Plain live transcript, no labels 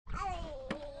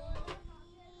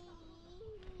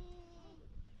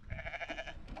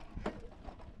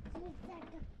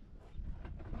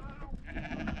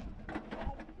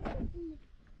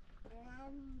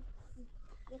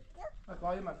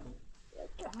قایم مکن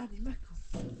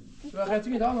وقتی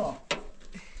میدانم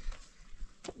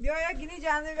بیا یا گینی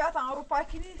جنده بیاد اروپا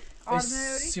کنی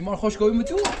آرنوری سیمان خوشگوی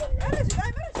متو مرسی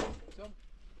دای مرسی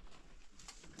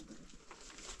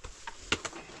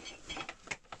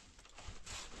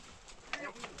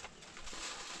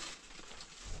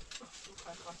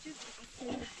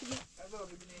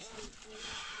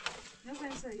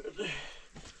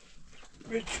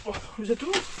Is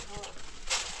tu?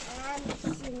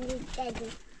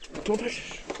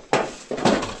 Todas.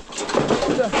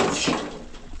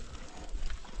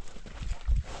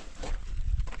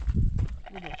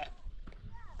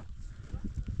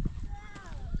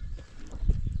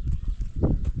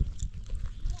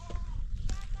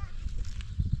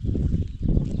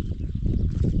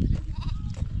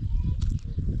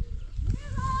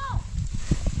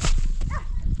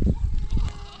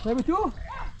 Sabe tu?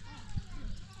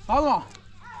 Alma.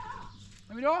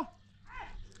 Emilio?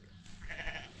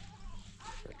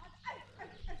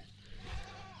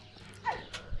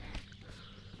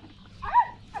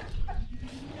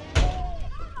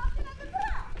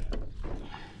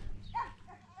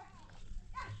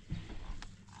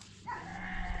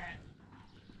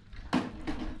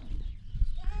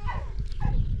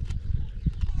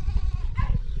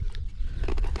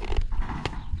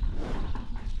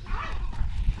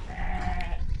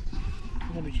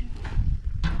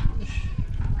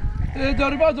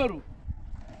 دارو با دارو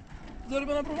دارو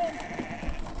بنا برو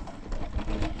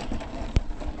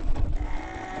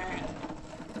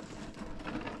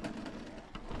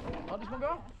حالش من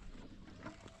بیا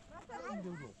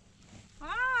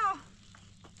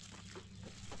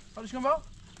حالش کن با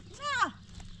نه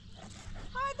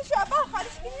هایده شبا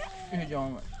حالش کنی این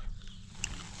جامعه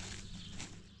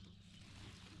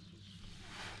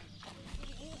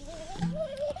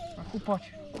خوب پاچ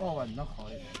آوال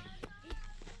نخواهی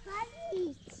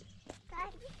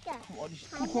آلیش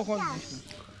تو کن دیشون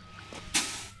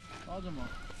آدم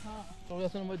ها تو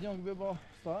یاسن اومدیم که با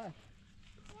ساعت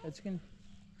اتکن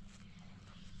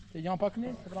تیجان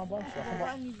پاکنی تبران باش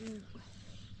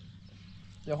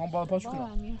یا هم با پاش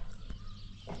کنم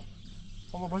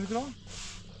هم با پاش کنم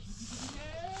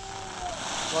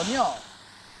وانیا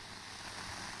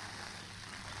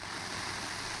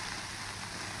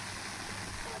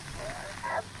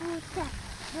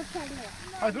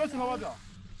های درسته بابا بیا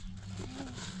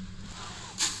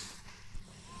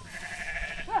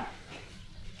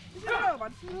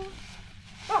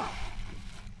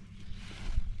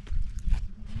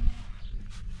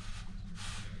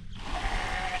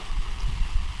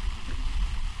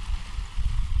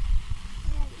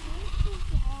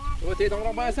تو تیه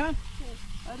دامران بایستن؟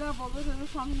 آره بابا دارو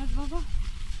شامین از بابا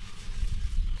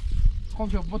خون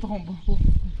شو بطه خون بو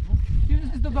یه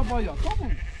چیز دادا بایا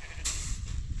کامون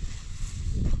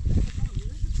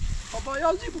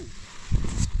بایا زیبو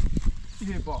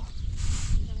یه با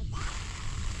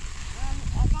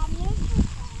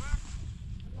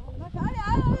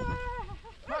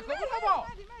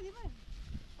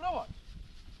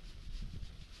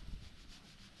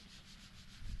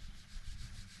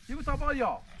زیبو تا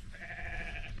بایا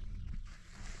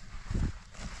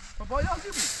تا بایا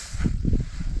زیبو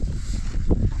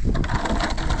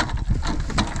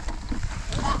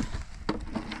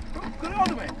کنه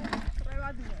آدمه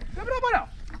ببرا بالا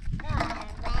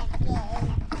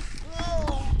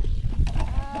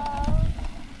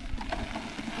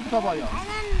تا بایا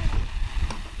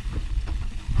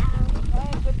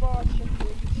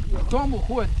تومو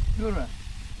خود دورم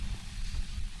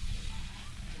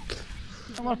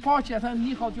اما پاچی اصلا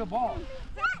نیخواد جو با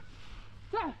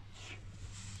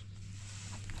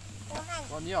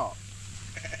وانیا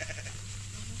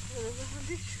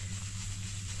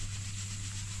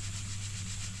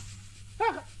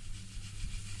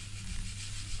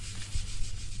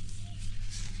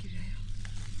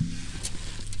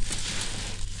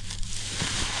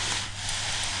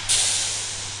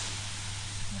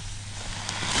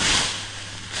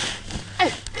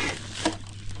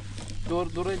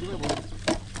دور دیگه بود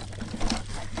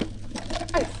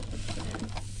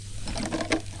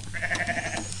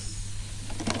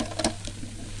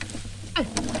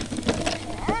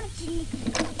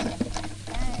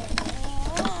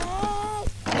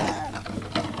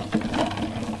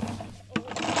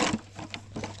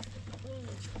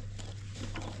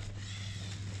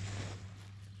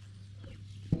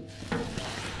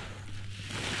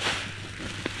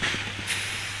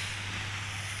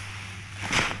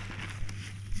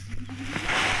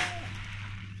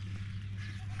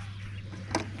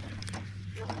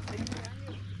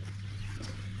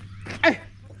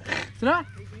Será?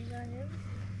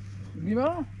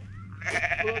 Gimana?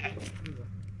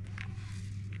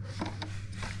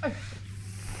 Chacha.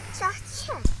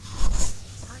 Chacha.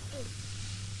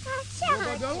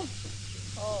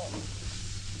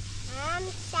 I'm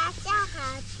Chacha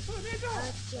Haji.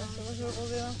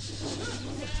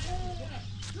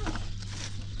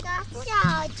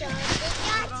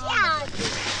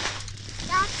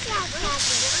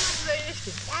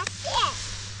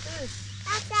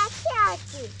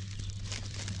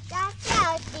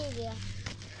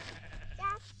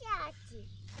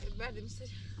 Verdim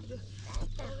size.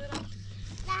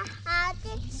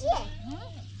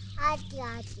 Hadi.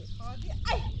 Hadi.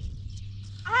 Ay.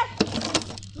 Ay.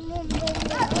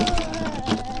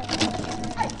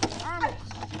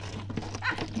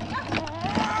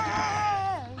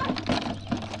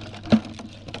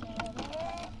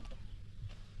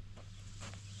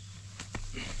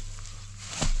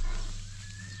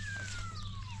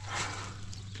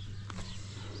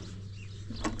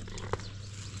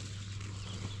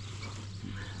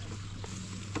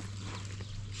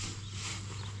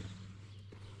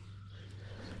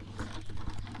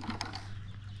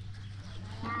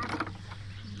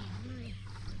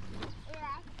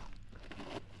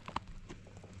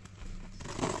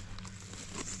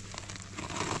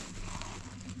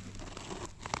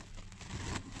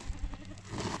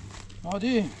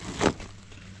 어디?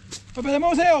 옆에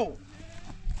넘어오세요.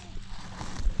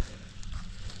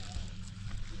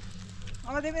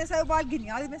 Hadi mesela bal gidin.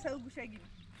 Hadi mesela kuşa gidin.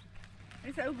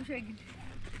 Mesela kuşa gidin.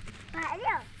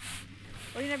 Alo.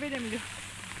 O yine benim diyor.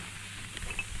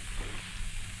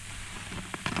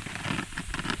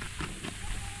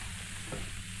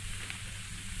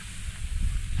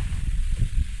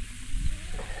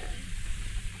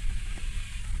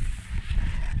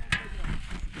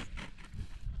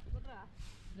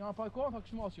 Ja, een paar korn, pak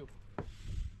smaltje op.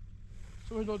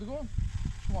 Zo is door de grond.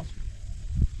 Smaltje.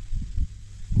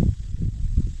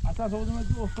 Até as outras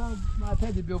mas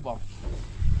até de Bilbao.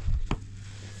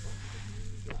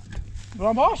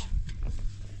 Bram Bos?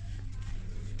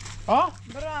 Ha?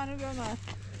 Brano Gömer.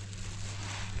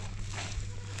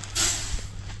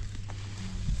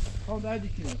 Kom daar die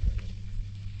kinderen.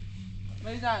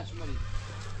 Marie daar eens, Marie.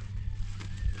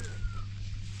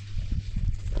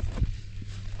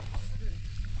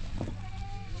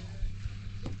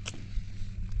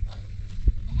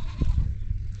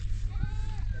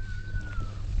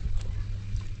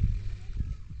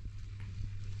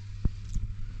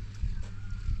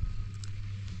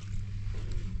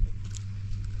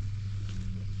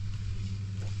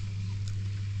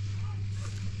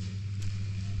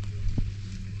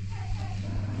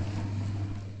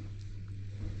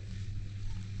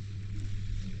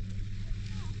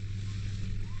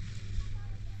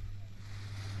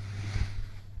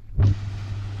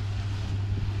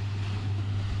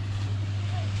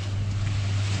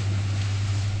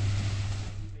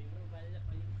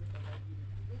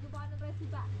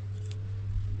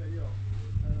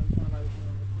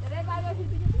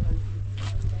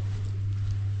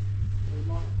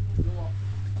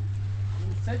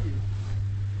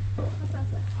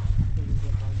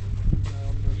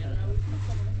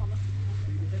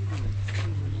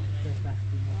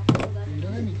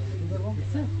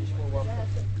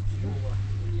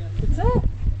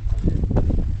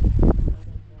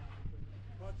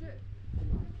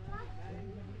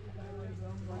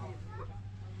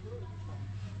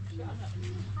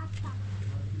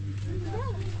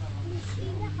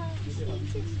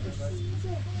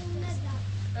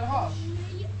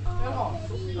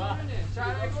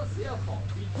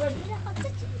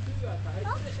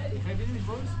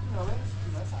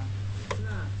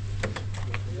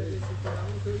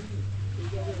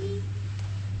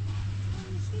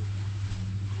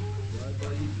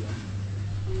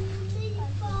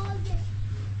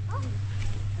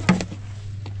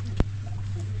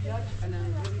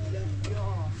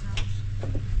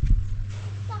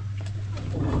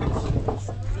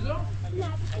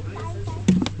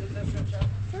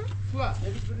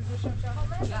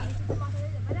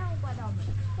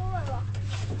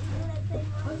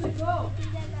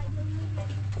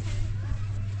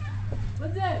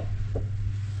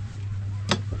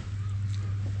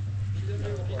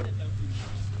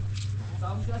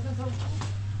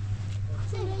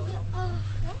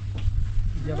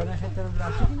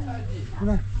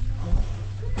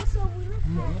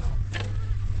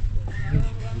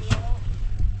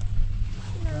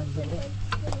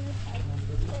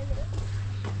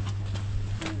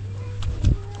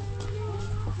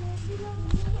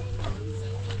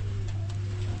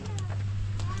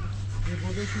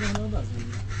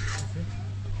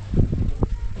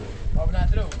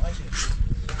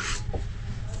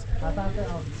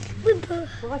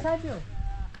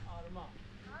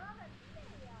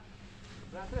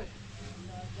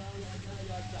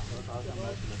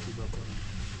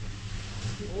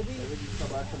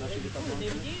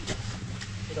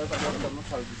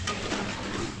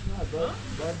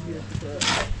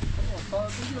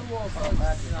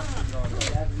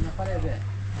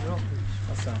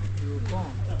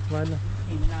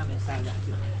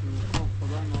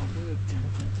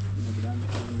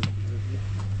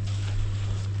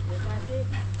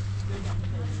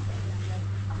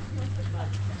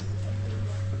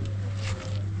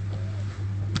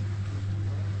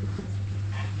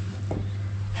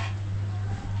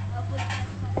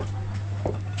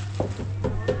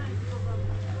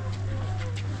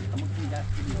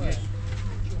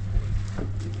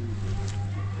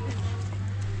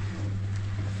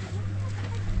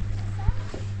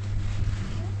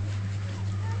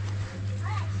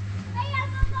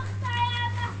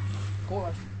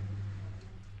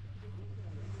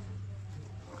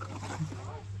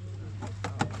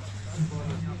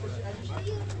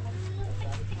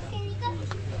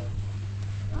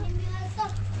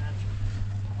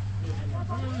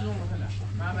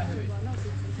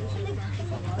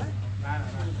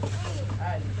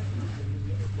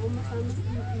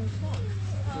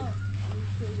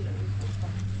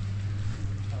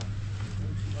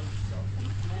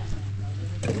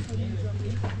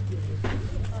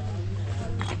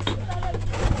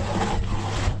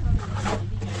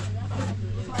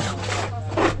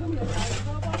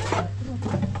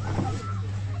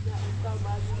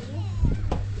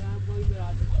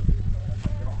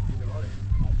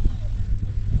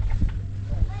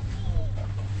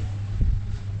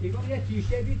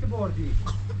 تیشه بیت بردی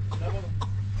نه بابا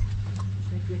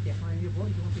یه خانه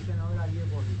بردی اون که کنار علی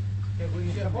بردی که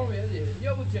گویی چه خوبه دیگه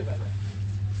یا بود چه بده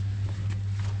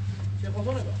چه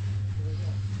خوبه نگاه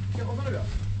چه خوبه نگاه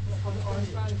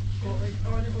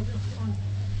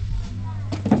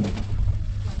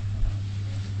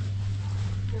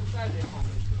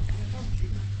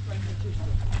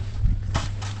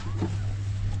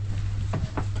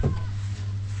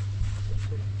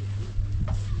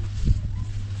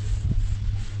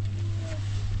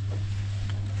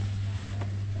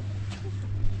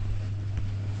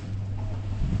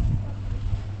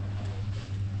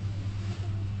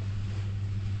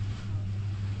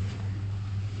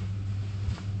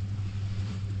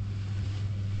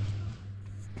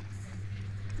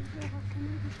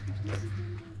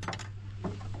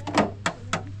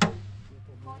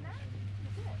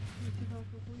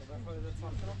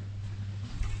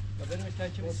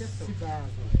Perché mi sento?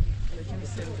 Perché mi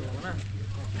sento? Non è?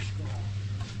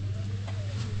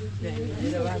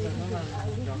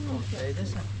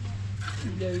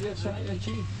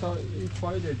 چی تا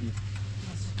پای دادی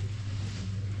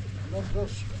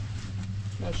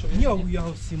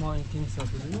یا سیما این تیم ساده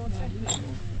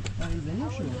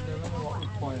نمیشه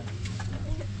پای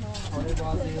آره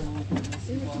بازی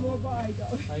سیما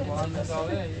ای باز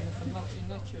نداره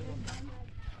اینا چیه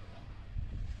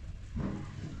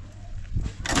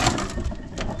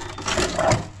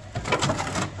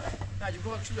Hadi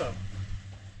bak şurada.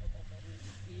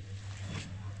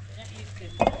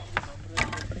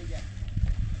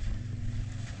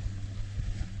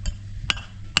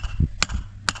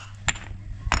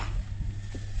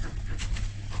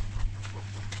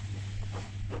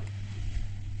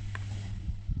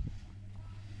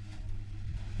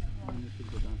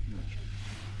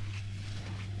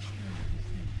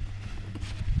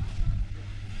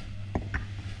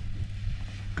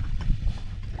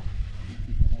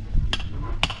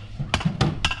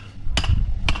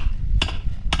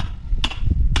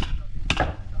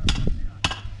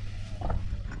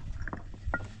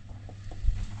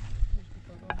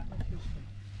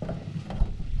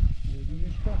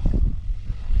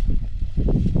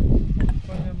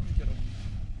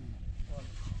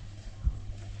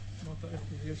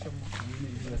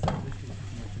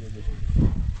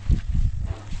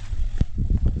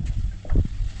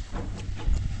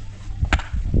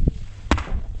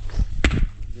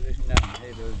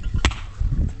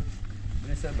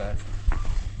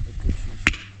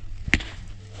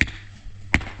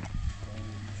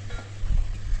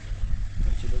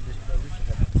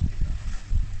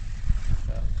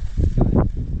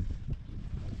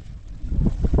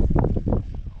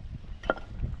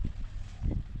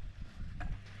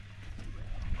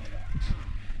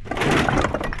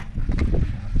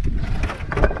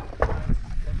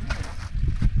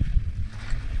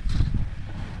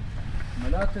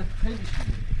 ملاتت خیلی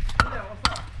شده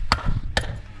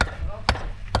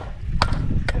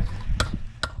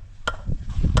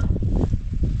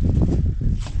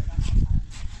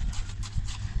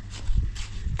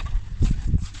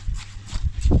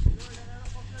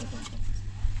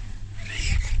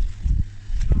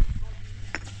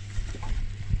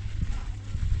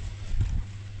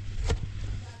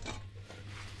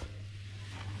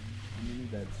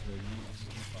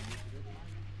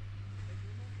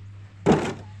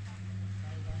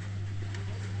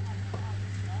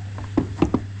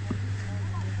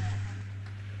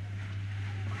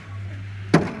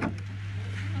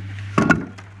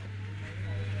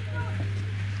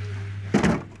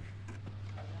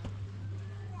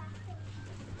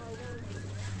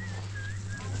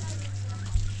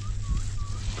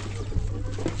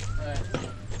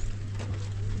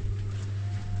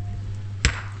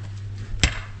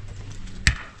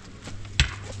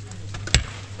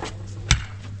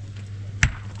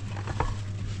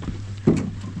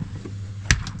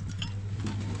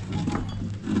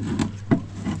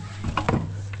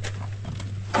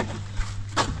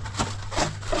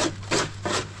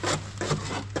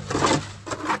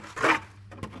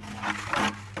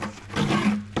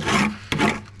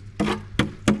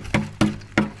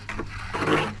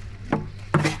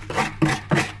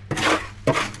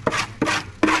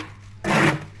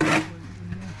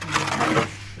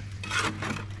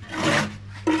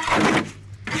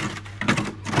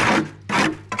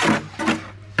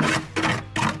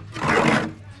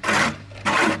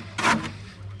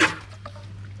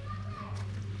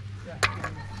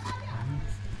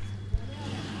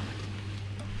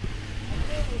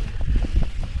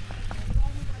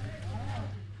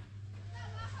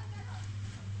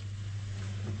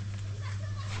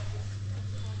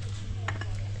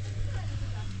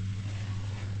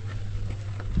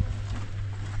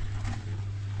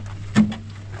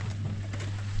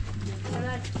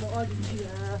Ready?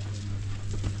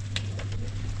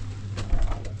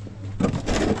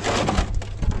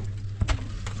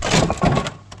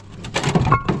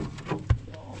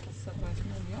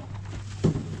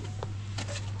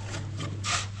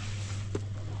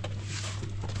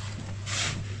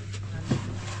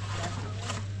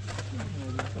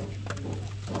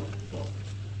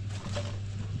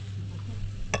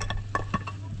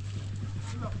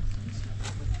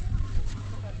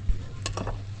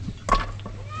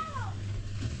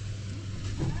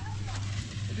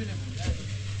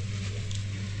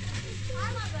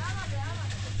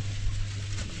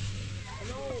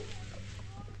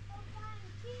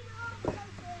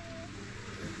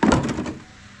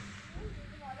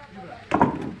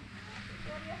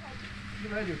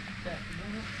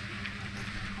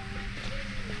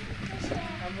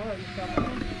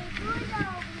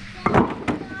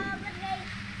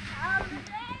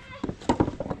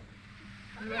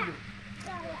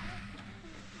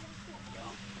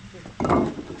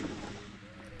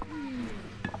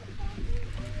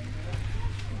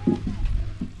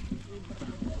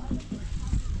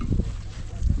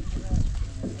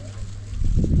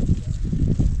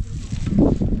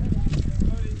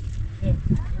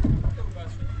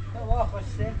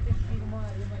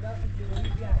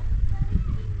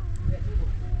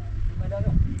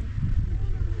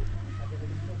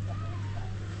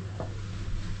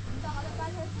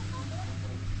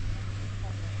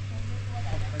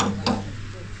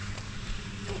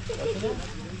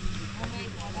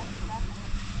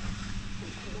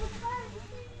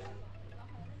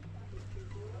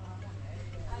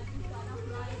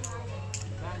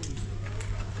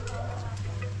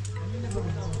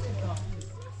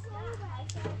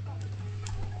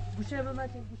 گوشه به من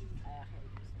گوشه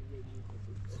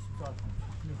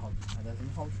میخوام هدف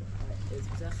میخوام شد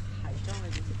اسم هشتم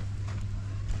بدید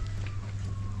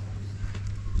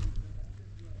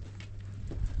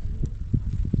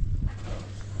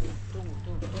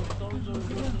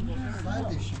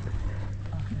بعدش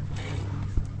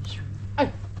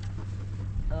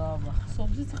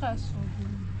سبزی چقدر شد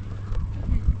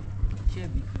چه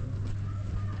بی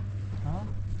ها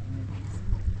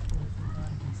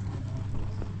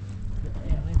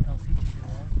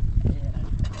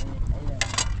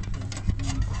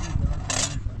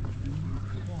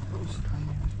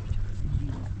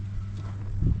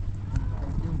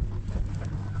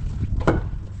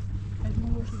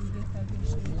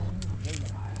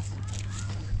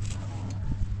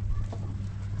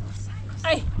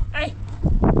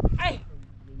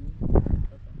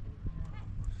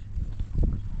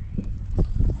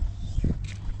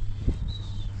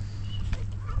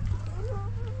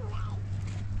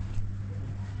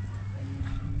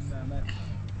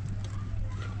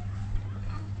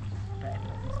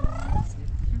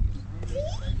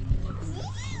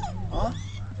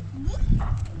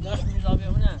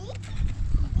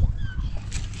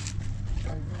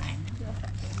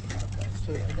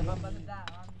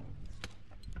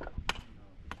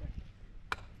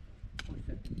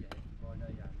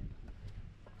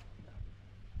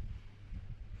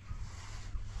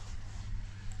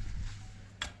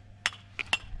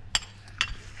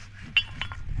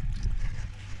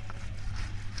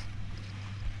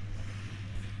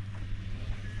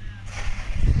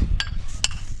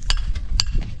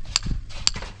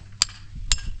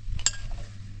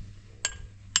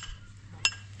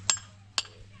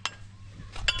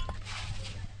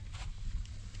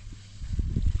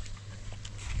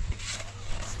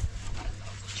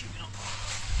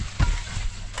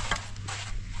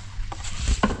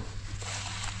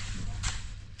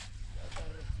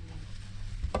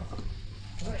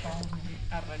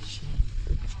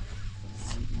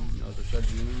آتشا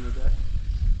جنون بده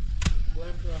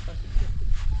برم تو آخر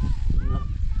نه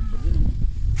بدیم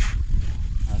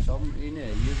حسام اینه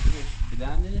یه درش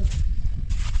بلنده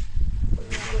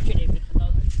چه نمی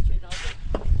خداده چه ناده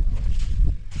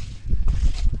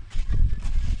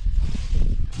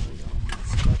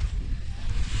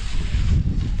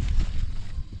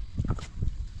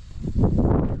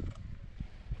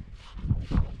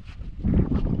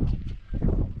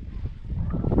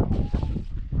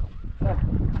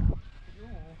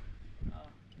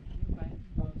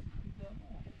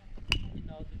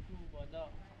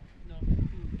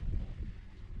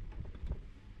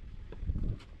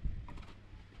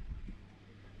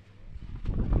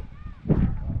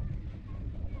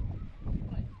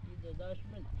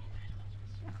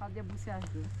خاله بوسه از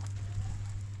دو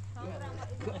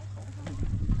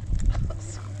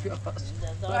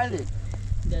بله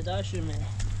داداشمه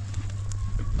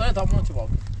بله تمام چه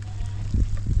بابی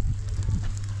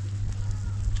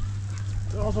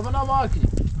خب نه ما اکلی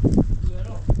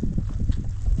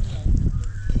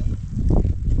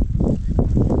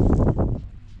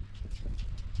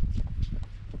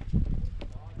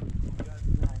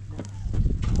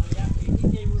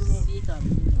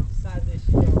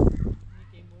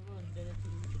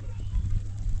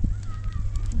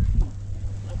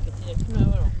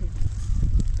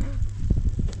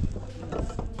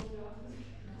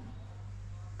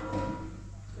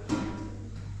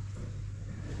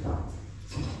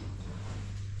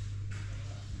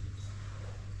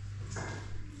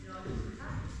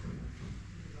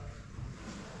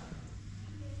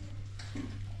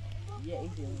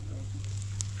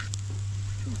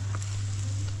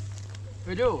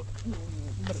Video.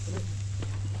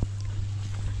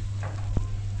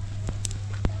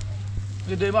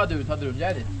 Gede var du, hade du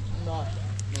jädigt? Nej.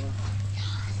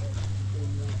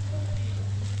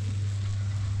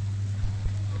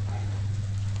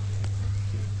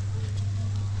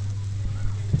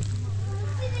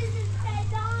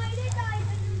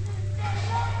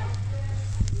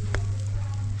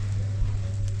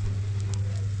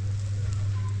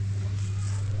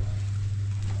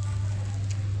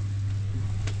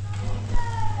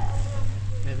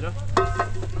 Nedre.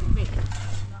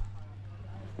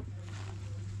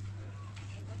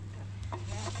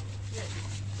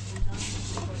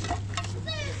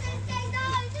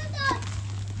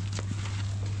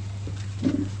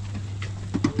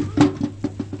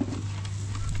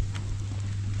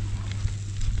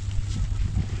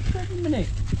 Menit.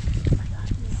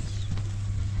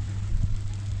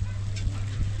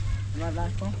 Vad var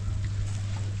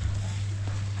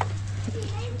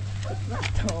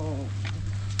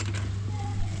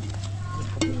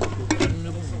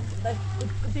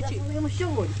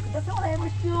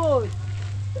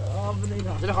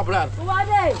det? Sila kau belar.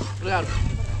 Belar.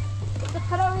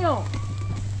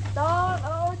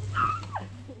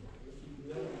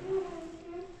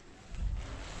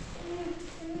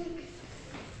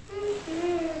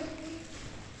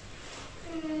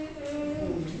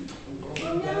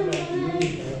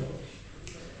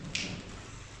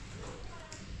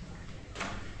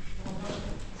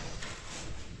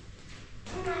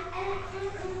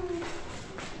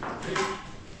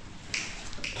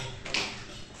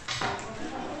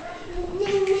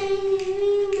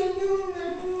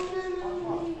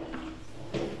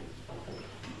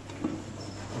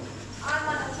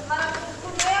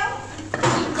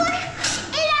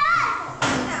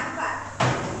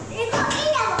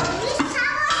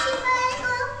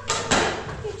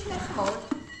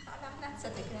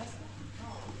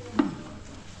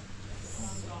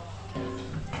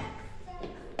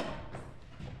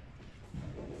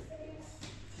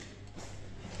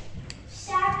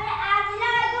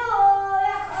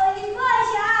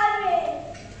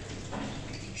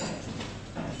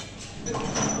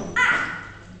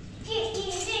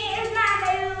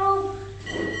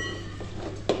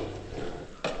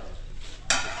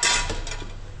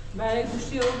 برای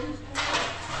گوشتی رو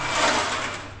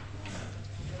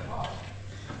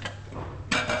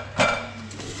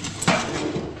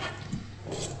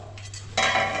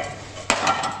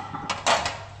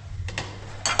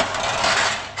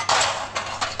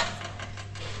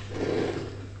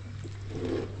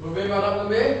Lebih malam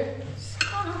lebih.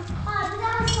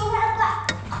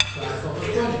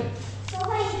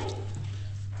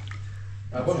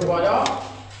 Aku coba aja.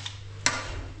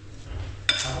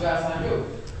 Aku dah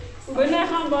sanjung. بنه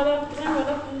خان بالا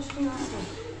کنش کنم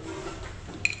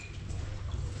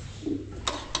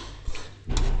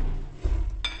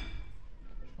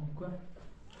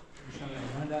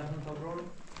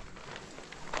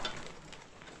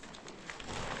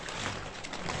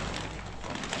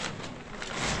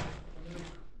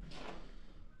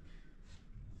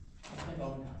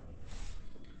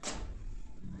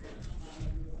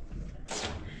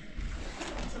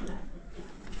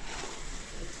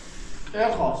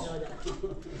Heel gas.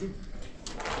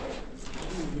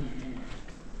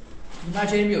 Naar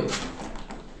je hem joh.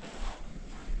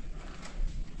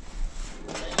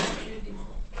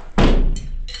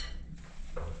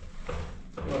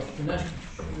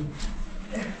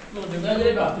 Ben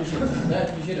direkt baktım şimdi.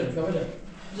 Evet, bir şey dedim. Şöyle.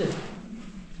 Güzel.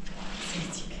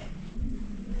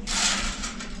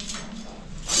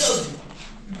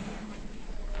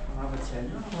 Ama sen ne?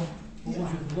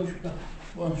 Bu boş da.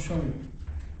 Bu şu an.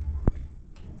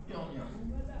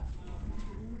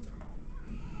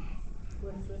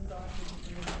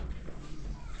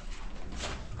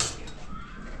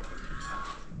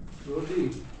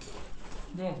 Rodi.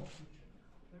 Ne?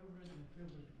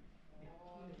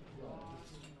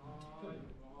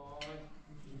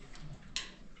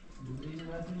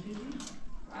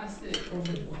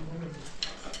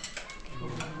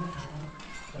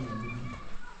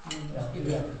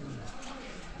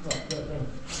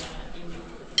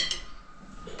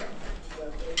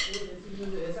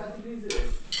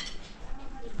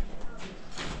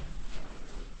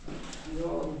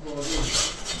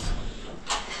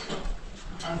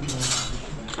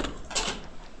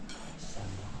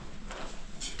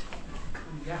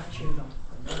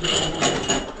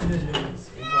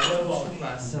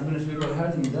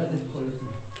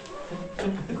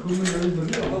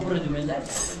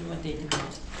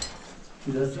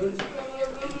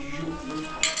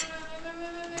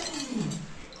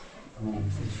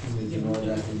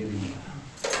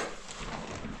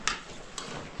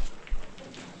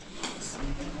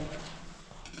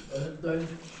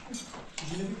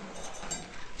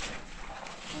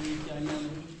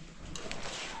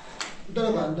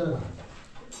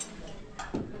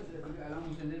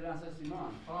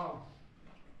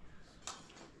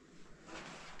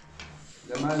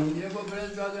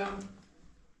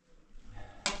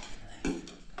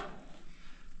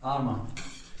 Alma.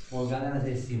 Volkan en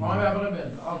sessi. Bana ver bana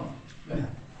ver. Alma. Ver.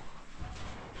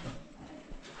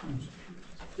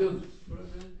 Dur.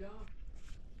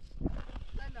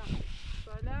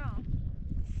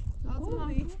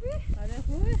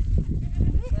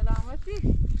 سلامتی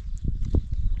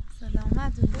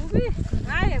سلامت خوبی؟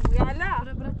 نایم یالا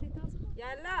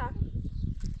یالا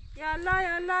یالا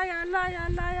یالا یالا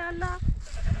یالا یالا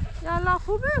یالا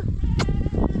خوبی؟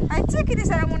 ای چه کنی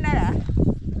سرمون نره؟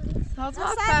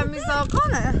 سازمان تمیز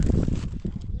آقانه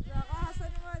آقا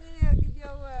حسنی ما دیگه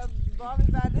بامی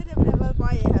برده نمیده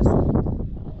بایی هست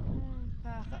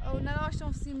او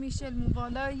نلاشتم سی میشل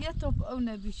موبالا یه توپ او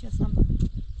نبیشه سما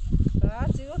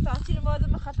راسي وطاعتي المواد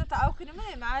ما خطت أو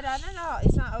كلمة ما عاد أنا لا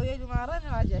إنسان أو يلو ما راني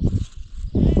ما جاي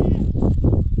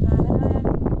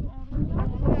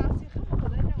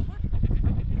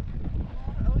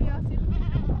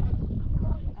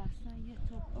اصلا یه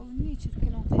توپ او نیچه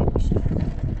کنم تبیشه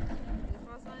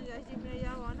خاصة جاي من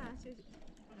يا وانا عشان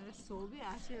الصوبي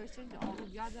عشان أو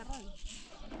قاعد الرأي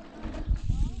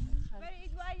برای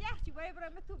دوای یخچی باید برای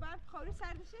تو بعد خوری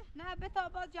سردشه نه به تا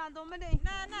باز جندومه نه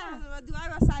نه دوای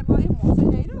با سرمایه موزه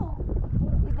نیرو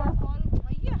ایده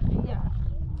خوری یخ یخ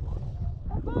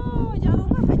بابا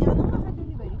جندومه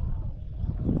خدونی بری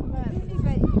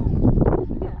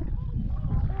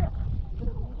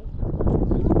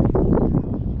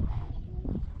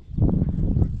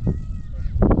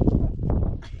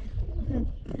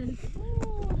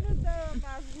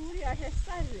مزبوری اگه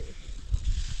سره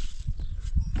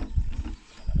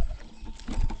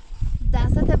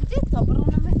دست تبدیل تا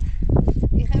برونه مت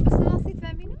خیلی بس ناسید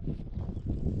ببینم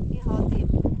این حادیم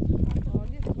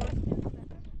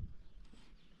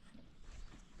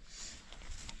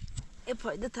ای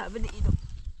پایده تبدیل ایدم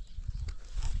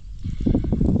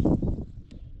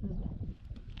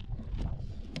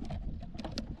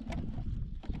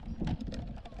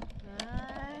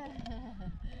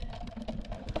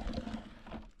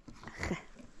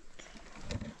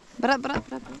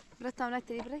برا تا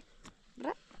نکتری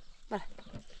برا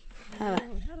ها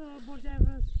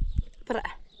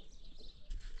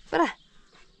برا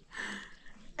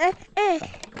اخ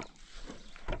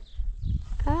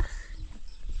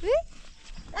وی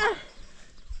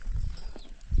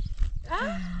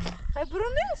هاي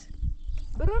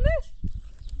برونش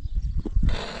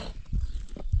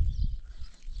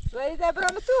ولی ده برام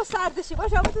تو سردشی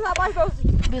باشه اما تو نباش بازی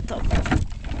بطور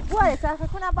وای صرفه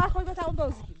کنم باید خود بتاون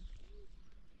بازی کنیم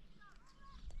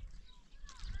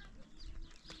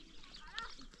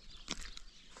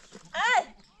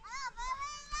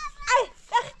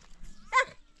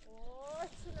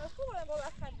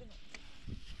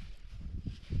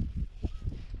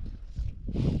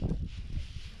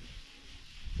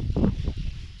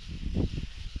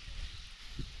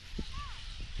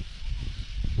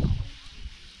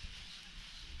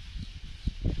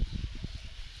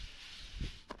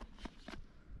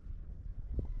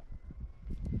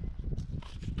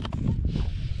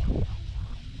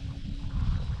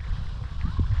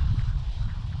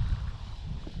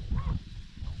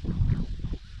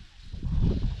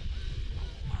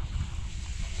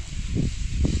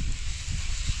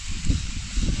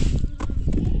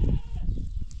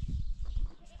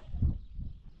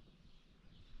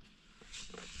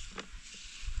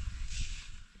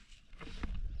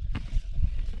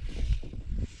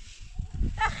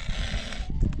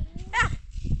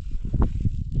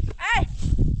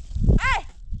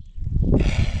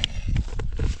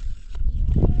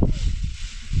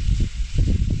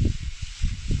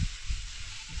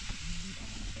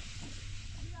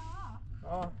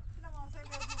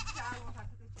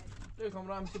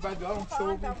کامرا میشه بعد بیارم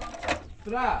شو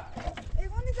برا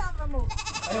ایگونی زمرمو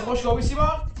ای خوش گابی سیما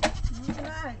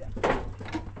نه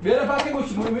بیاره پاکی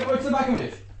گوشی می باید باکی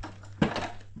میش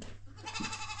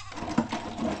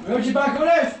میشه باکی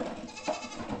میش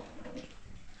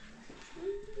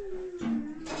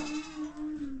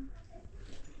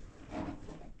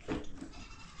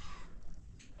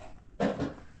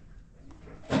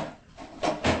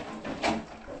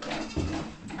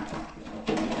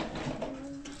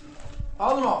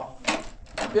Alma,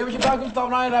 benim için bakım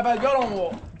tavnayı rebel gör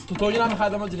onu. تو توجه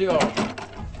نمیخواد ما جلیا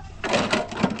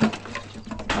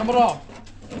امرا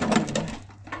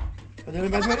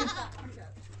بریم بعد بریم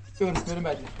بریم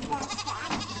بعد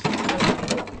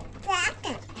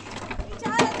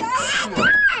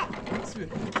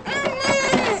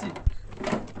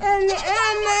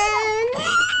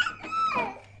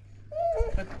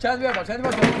چند بیا با چند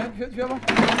بیا با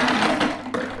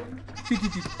تی تی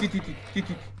تی تی تی تی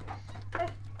تی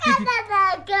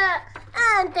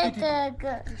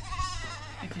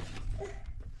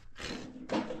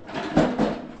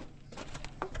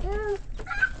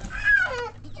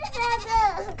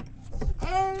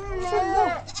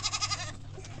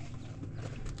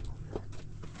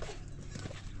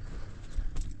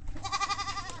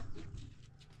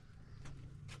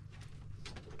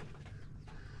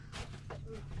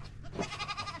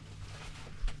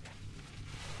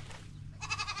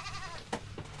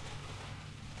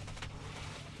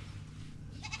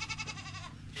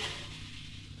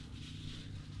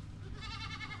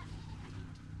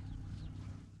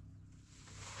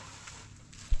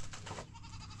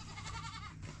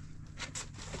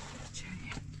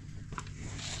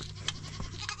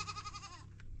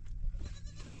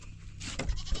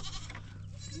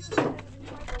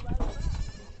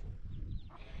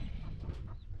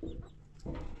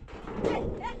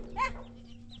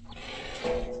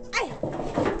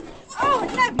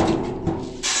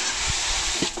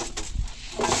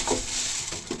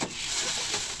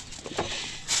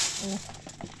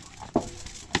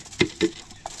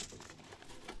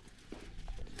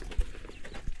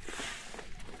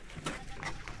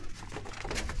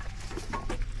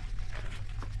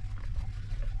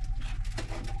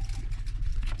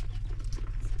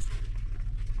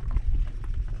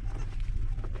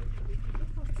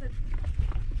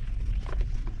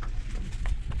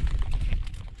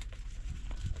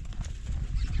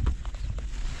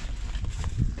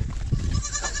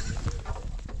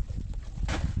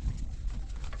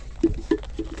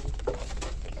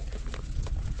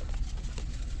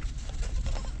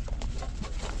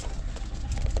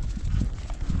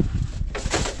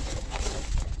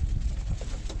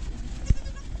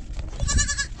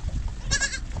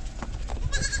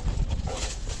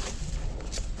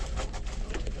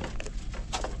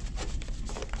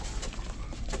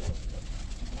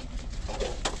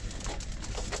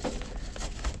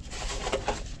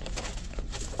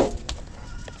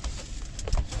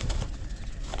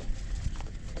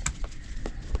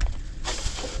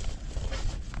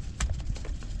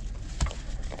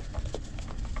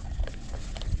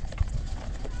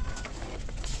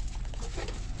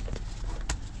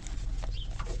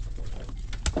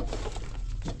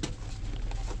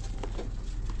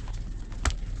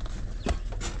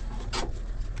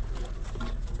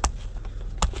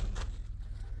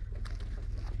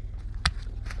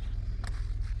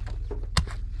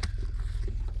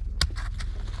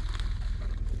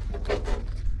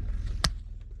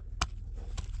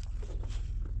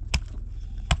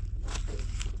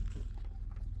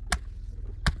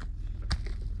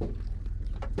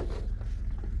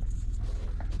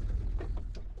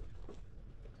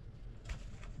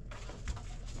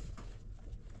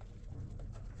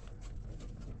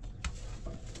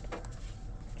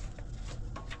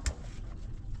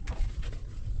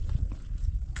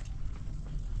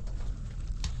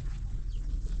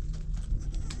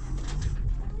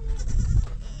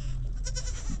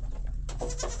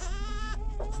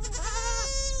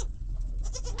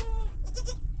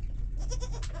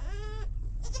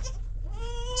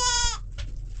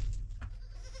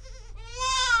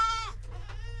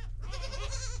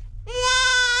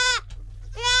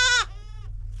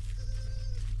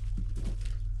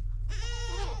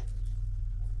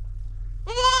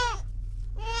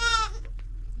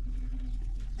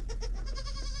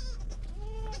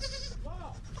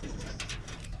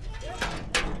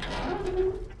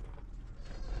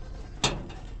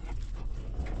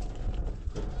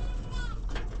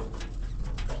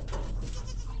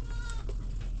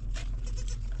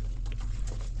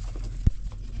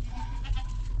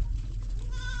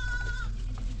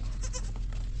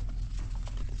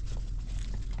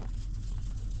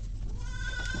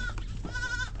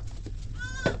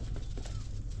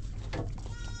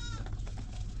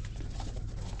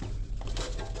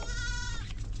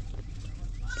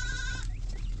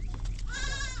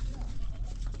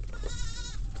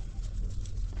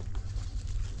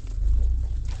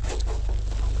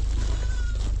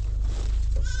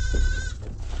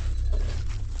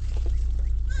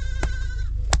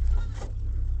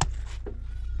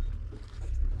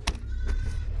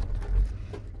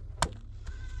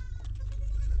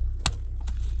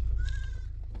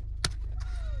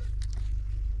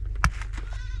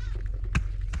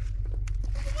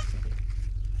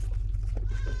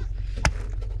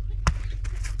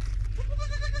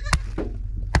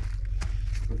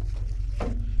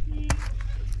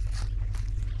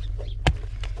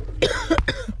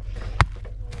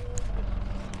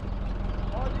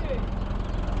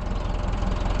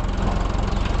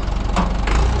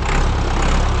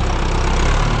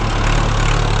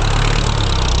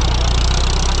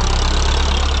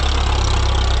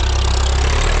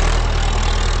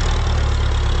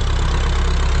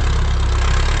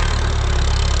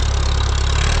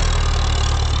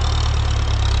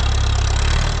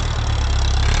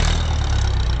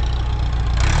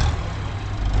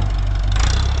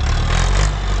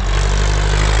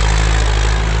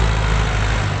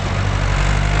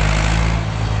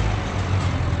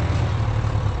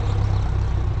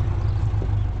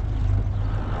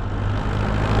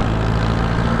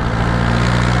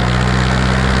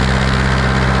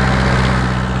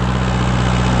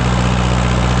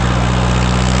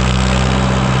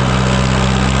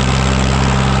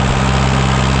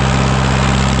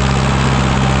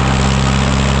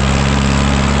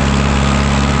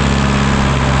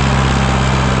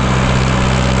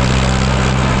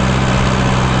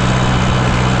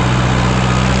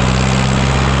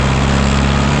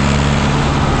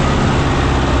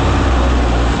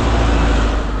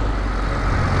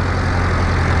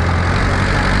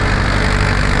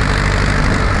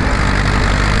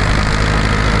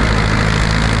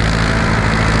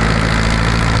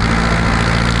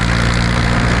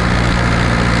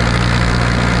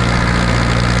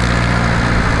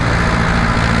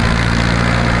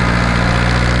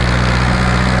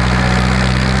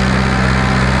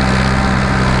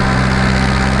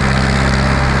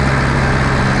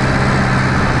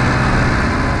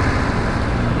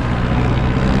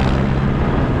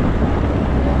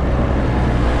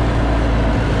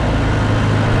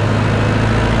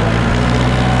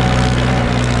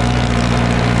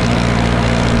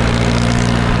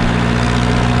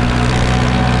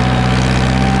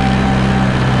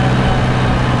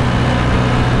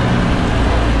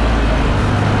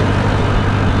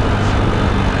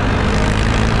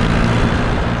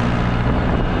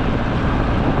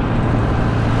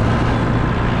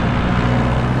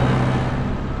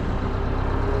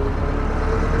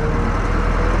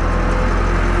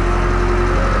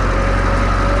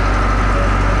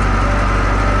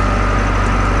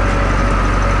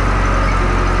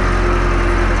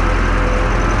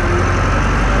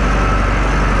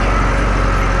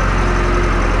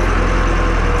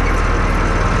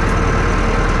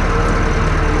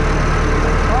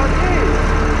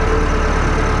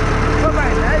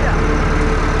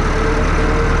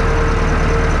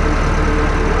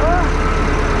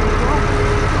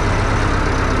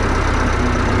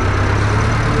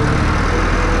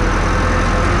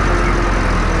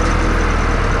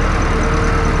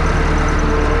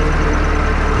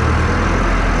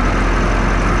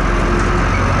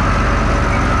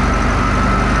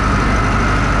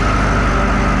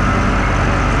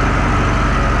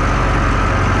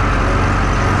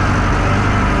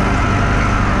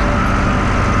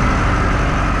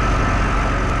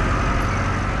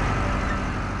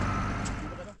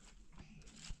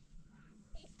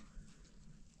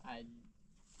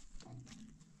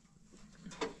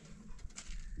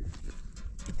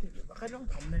خیلی هم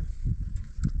تمام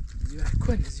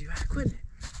زیبه کنه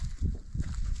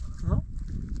ها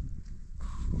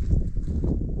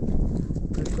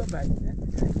خیلی بعد نه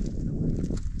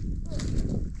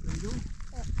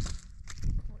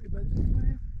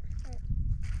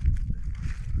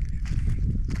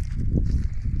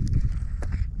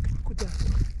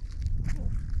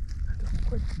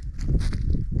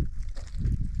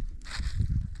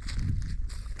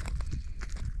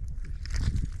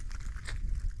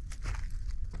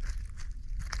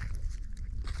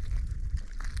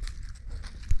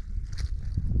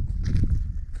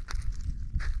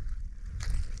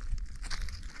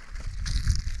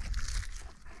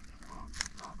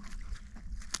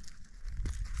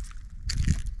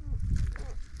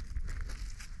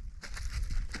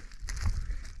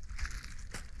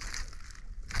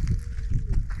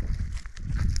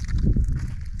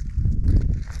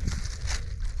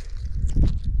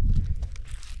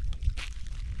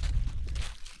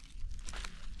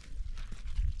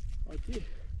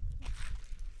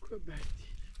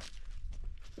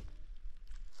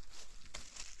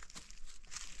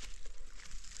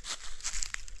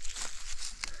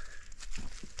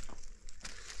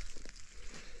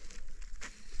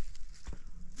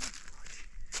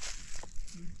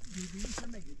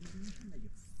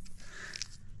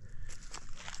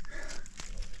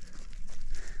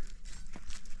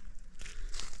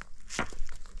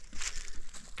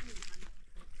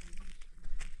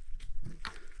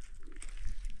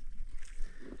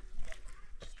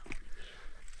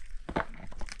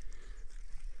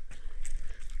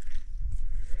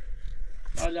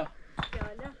حالا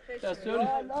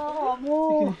سلام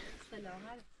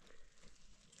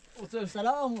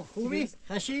سلام خوبی؟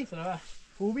 خشی؟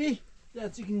 خوبی؟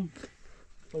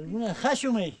 قربونه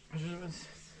خشومی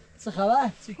چه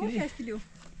خبر؟ چی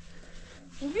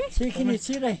کنی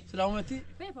چی ری؟ سلامتی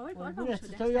قربونه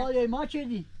تو یاد ما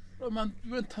چیدی؟ من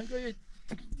تنگای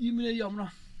دیمونه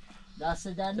یامنا دست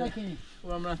در نکنی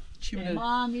من چی میره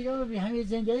ما هم میرو بی همه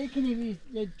زندگی کنی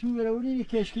تو برونی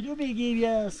کشکیلو بگی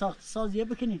بیا ساخت سازیه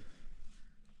بکنی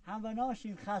هم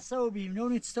بناشیم خسته و بیم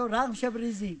نونی تو رقم شب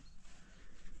ریزیم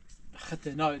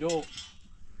خطه نای رو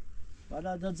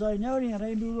والا دادزای نورین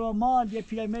رای برو مال یه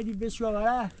پیرمیدی بسو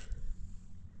بره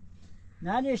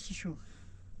ننشتیشون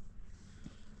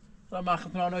من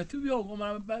خطرانای تو بیا گم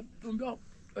من بیا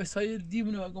اسای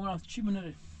دیمونه گم چی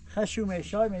منه خشومه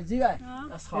شایمه زیبه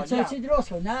از چه درست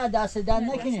کن نه دست در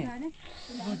نکنی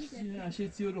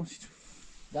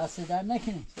دست در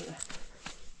نکنی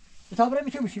بتابره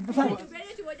میتو بشیم بفرم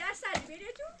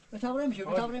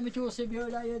بتابره میتو سه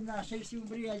بیالا یه نقشه سی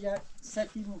بری اگر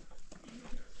ستیمو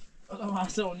الله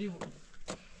محسنی بود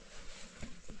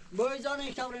بای زانه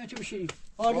یک تابره میتو بشیم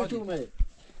آره تو اومده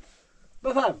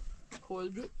بفرم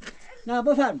خود نه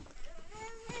بفرم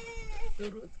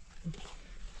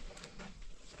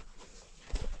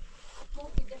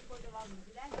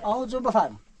آوزو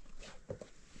بفرم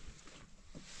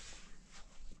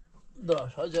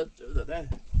داش حاجت دادن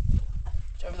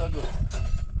چه میدونم دو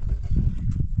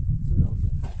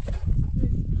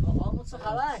آموز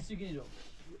خبر سیگی رو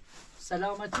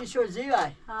سلامتی شو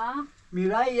زیبای ها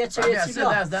میرای یه چه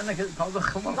دست در نکه پاوز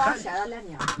خمام باشه الان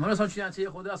میام من اصلا چی نتیجه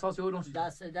خود اساسی اون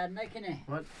دست در نکنه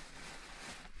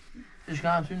ايش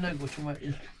كان فينا نقول شو ما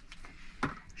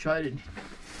شاعرين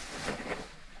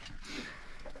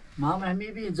ما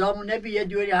مهمی بی زامون نبی یه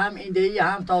دوری هم این دیگی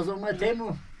هم تازه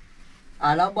اومدیم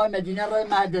الان با مدینه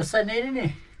رو مدرسه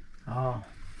نرینی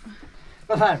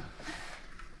بفرم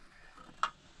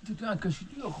تو هم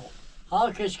کشیدی خو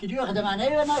ها کشکیدی و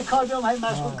خدمانه و نه کار بیام های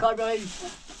مشغول کار بیام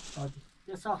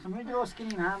یه ساختمانی درست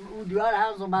کنیم هم او دوار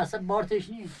هم زو مصب بارتش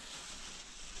نیم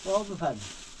بفرم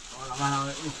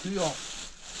من توی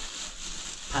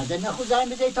پدر نخود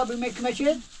زنگ بده تا بمیکمه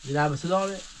شد زینا به صدا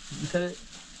مثل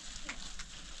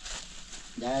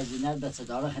در زینت به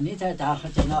صدا رو خنی تا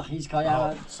تاخت ناخیز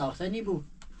کاری ساخته نی بود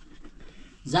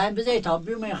زنگ بده تا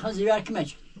بمیکمه زیور کمه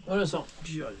شد ورسون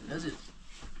بیاری نزید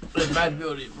بعد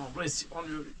بیاری رسی آن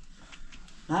بیاری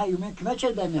نه یومین کمه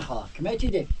شد به میخواه کمه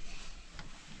تیده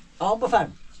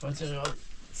بفرم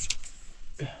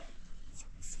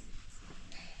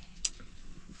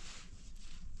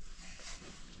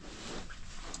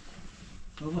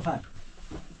بفرم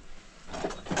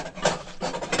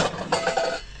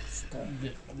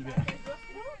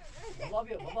بابا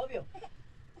بیا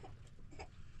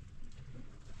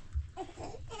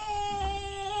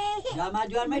یا من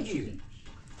دیار مجی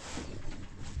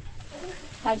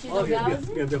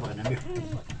بیا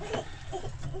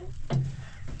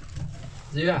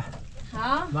زیبا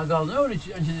ها ما قال نوري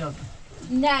چی انچه دیاد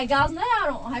نه گاز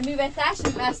نیارم همین بهترش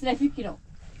مصرفی کنم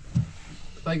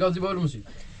باید گازی بارو موسی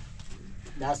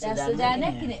دست دست در در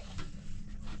نکنه. نکنه.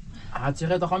 حتی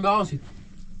خیلی خواهم بیانسید.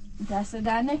 دست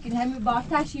در نکنه همین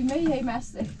بارتشی می هی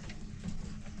مسته.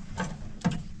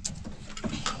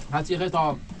 حتی خیلی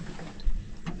تا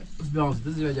بیانسید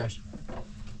بزی بجاش.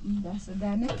 دست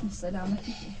در نکنه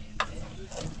سلامتی.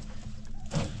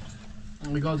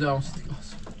 گاز بیانسید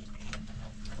گاز.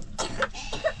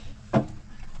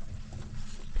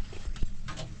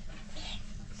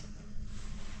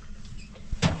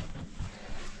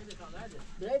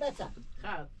 برای بچه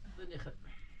خیر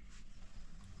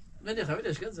من خیر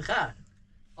ولش کن خیر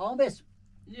آن بس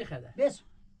یه خیره بس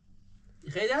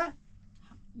خیره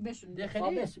بشون یه آن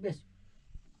خیره بس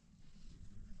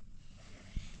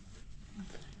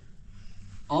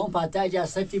آن پتا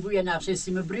جسدی بوی نقشه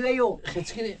سیم بریو خیلی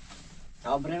کنی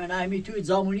تا برای من همی توی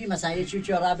زامونی مثلا یه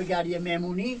چوچه را بگرد یه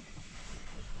مهمونی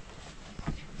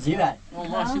زیبر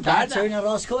ماشی در درده چوین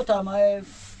راست کو تا ما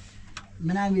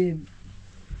من همی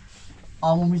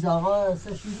آمومیز آقا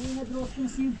سشوری اینه درست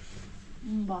کنسیم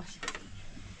باشه.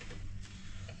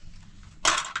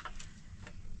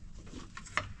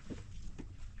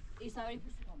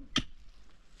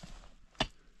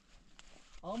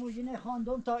 آموزینه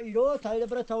خواندم تا ایرو تا ایرو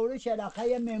برای تاورو چه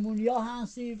علاقه مهمونی ها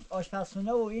هستی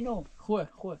آشپزخونه و اینو خوه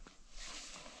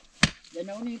یه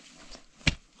نونی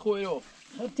خوه رو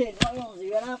خب تلوای اون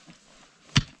زیبرم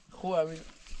خوه همین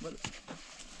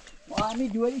ما همی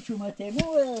دوری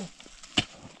چومتیمو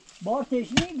بار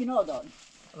تشنی گنا دار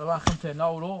رو بخم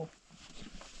تنا رو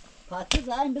پتی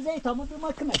زنگ بزنی تا ما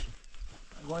ما کمش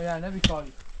گوی نه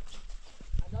بیکاری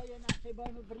حالا یه نقشه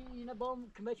بایم بری اینه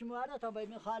بام کمش مواره تا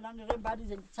بایم خالان ریم بعدی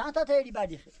زنی چند تا تیری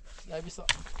بعدی خیلی نه بیسا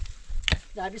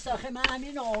در بیساخه من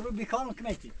همین آرو بیکارم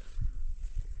کمشی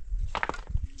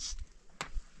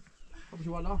خب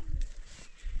شو بالا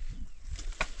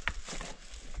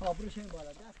آبروش این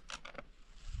بالا دست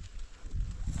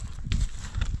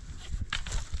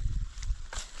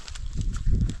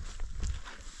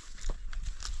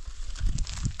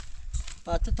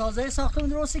حتی تازه ساختم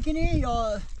درست کنی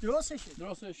یا درستش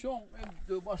درسته شون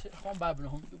دو باشه خواهم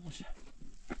ببرم دو باشه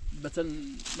بتن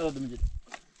مرد میجد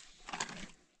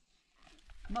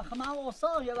من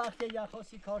اوسا یه وقتی یه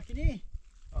خاصی کار کنی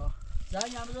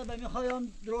زنگ هم بزن به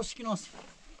میخوایم درست کناسی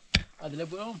ادله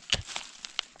برام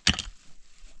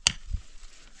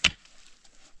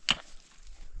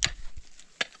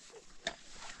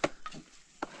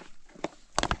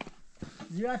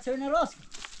زیاد چه راست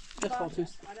بخوام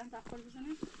توست آدم تخور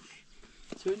بزنه؟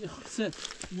 چونی خسن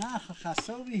نه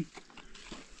خسته بی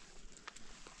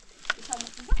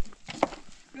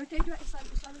روتیت و ایسال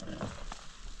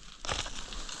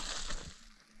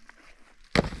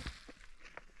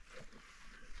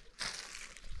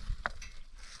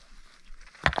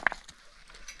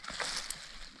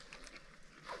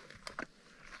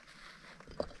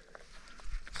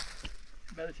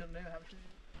بعدش نه همش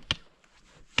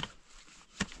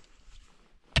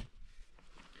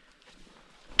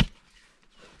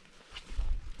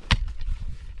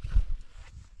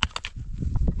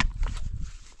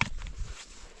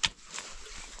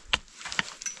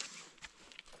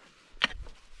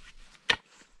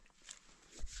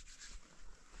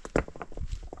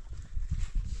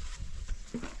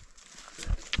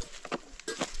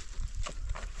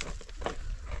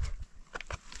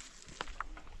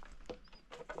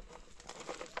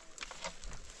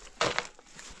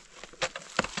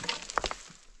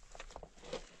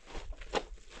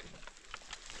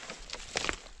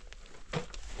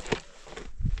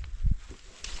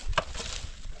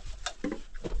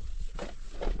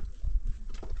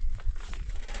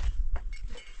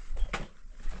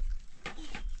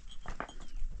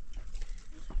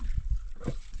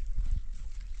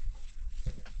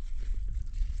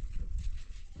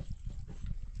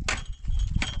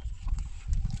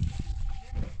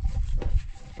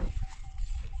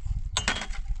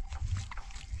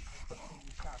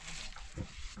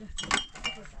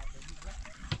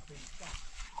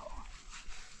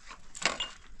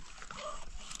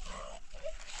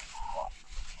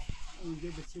اونجا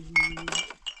به چیزی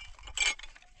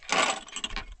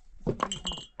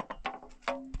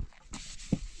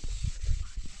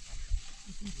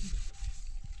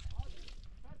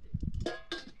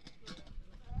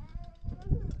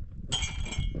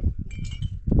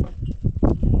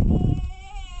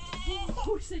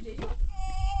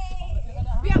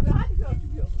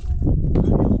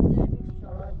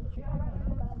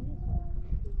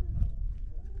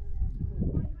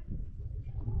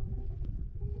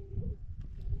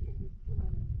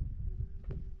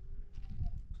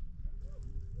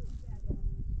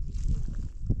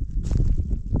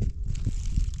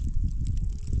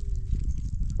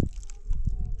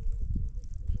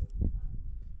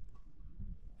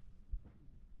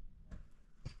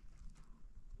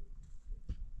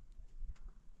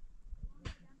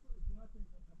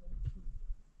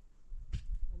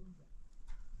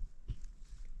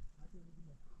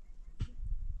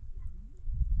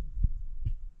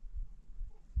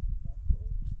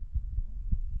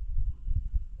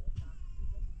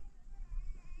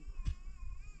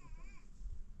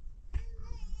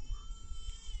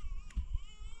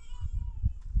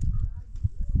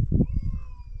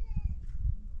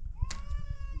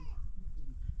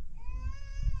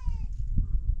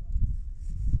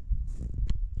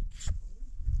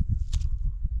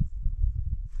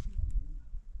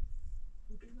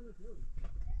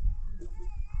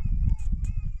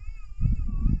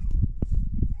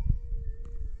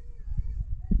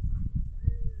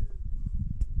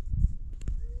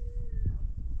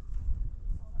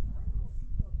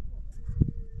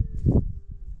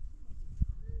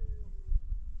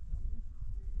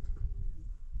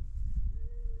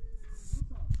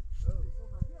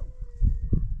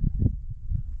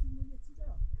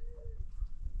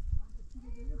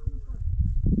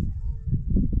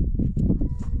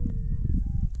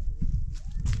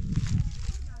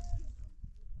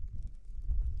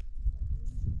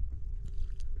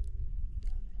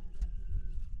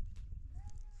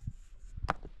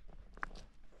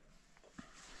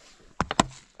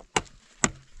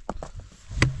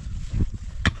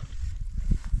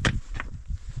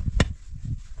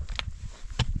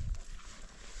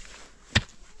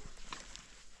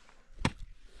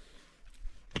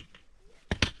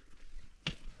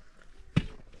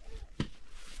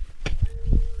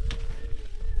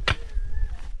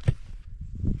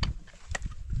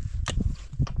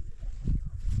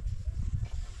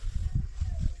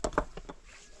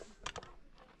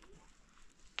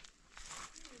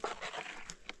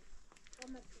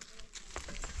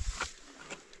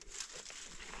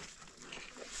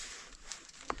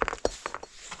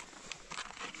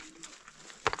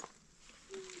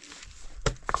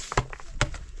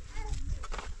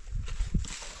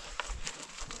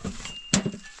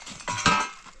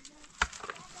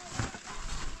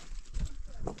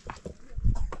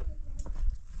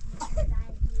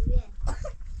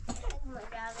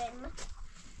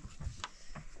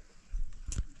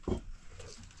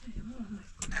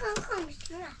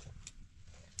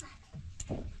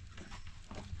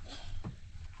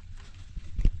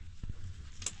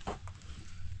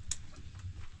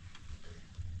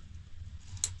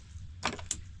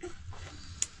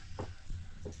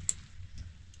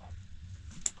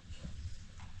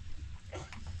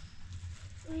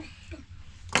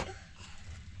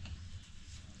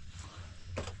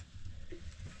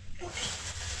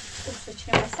هیچ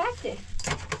که مسکته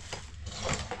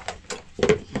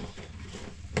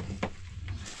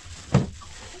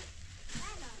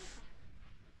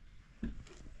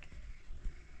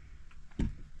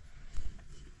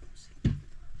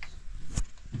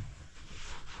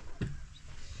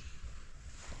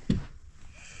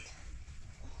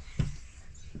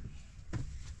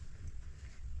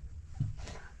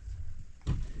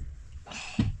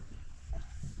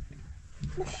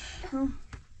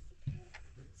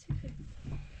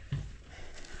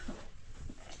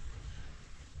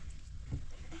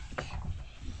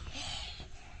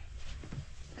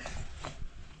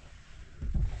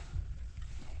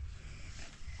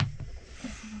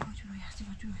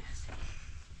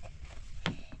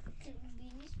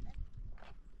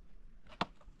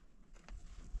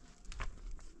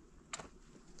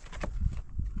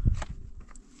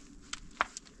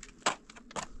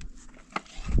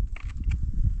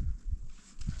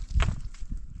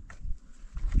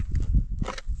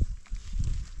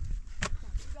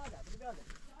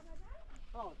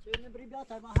چه نبری بیا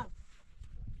تا ما هم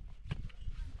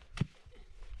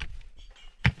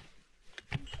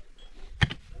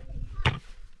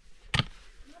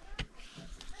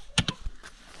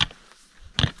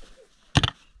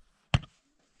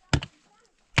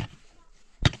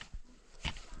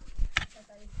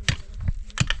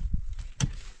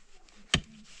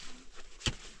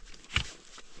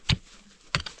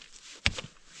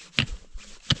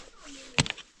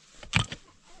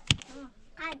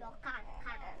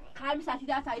Kalbi saati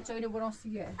da ta içeri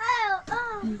burasıya.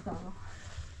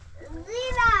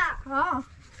 Zira. ها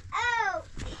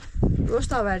روش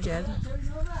vereceğiz.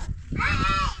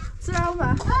 Sıra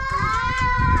var.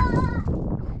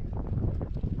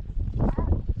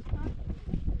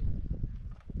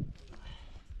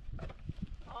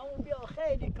 همون بیا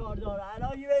خیلی کار داره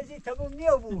الان یه وزی تموم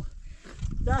نیابو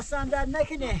دستم در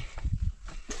نکنه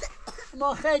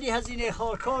ما خیلی هزینه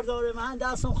کار داره من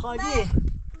دستم خالیه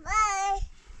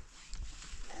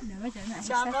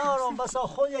چم نارم بسا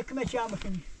خود یکمه چم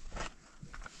بکنی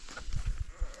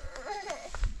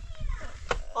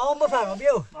آم بفرما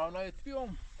بیو مولایت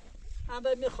بیام من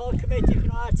باید میخواه کمیتی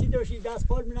کنم هرچی داشتی دست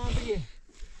پال منم بگه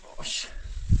باش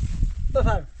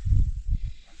بفرما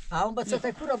همون بچه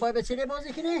تکورا باید به چلی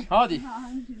بازی کنی؟ هادی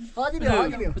هادی بیا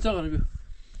هادی بیا بتاقنی بیا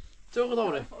بتاق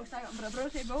دوره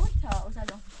Brood boven ta och så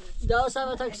då. دا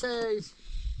سمه تکسیز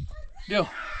بیا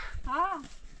ها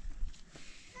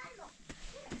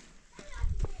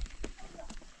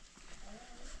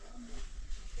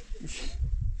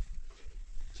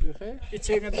چی بخیر؟ یه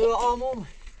چه نبرو آموم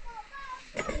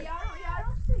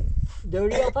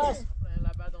دوری ها پس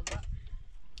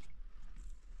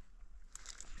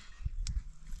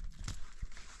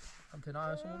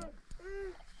امتناع هستون؟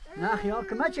 نه خیال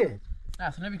که مچه نه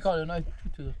اصلا نبیکاره نه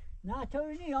تو نه تو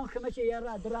اینی هم که مچه یه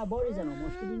را در باری زنم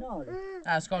مشکلی ناره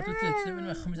از کار تو چه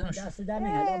بینم خمیزنش دست در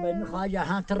نگه الان باید میخواه اگر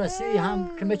هم ترسی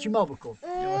هم که مچی ما بکن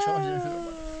یواش یواش زنش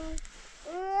رو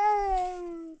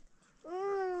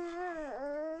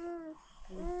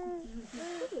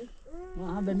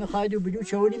ما هم باید میخواه دو بدو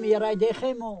چونیم یه رای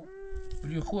دیخیم و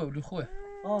بلی خوبه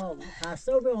آه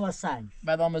خسته و بیم و سنگ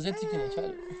بعد آمازه تیکنه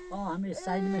چه همه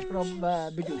سنگمش برا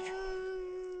بدوچ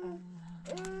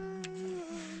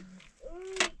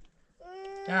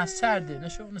نه سرده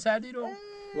نشو سردی رو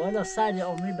والا سردی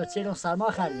آمی بچه رو سرما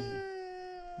خریدیم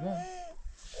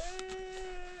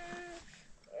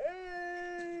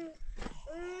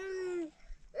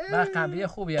برقی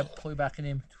خوبیه خوبی برقی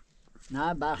نمیتون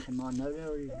نه برخی ما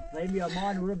نوری خیلی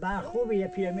ما نور برخ خوبه یه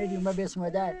پیرمیدی اومد به اسم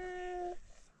در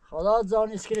خدا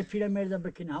زانست که پیرمیده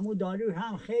بکنه همون دارو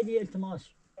هم خیلی التماس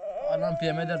الان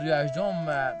پیرمیده روی اجدام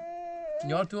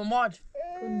نیار تو ماج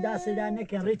اون دست در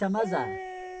نکن ریتا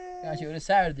مزه یعنی چه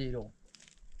سردی رو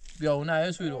بیا اونه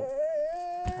هستوی رو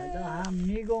حالا هم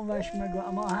میگم وش میگم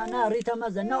اما نه ریتا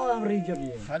مزه نه هم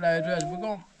ریجریه حالا ادرس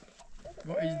بگم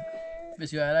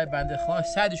بسیار بنده خواه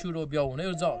سردشو رو بیا اونه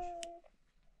رو زاش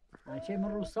چه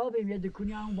من رو صابیم یه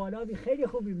دکونی هم بالا بی خیلی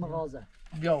خوبی مغازه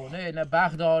بیا اونه نه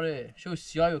بخ داره شو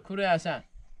سیاه و کوره هستن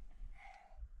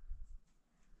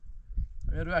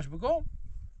روش بگم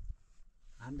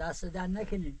هم دست در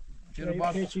نکنی چرا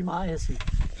باید چی ما هستی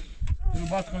رو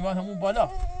باید کنی باید همون بالا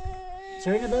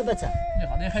چه اینو بده بچه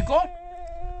نیخه کن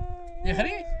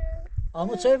نیخری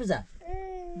آمو چه بزن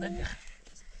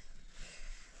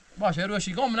باشه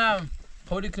روشی گم منم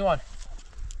خوری کنوان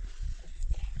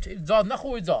زاد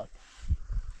نخوید زاد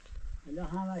الان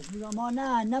همش میگم ما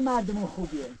نه مردم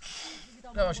خوبیه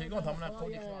باشه گم تا منم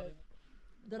خوری کنوان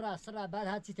درست را بعد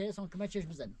هرچی تهیسان که من چشم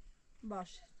بزن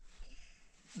باش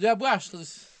زیاد باش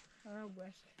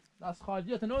باش دست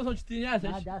خارجی تا نوزان چطوری هستش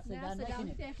نه دست در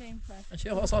نکنی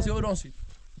شیخ اساسی اورانسی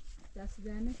دست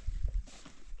دهنه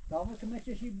دامو تو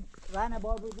مچشی رانه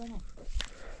بار بزنم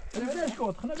بدش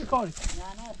کن خنا بیکاری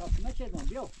نه تا تو مچشم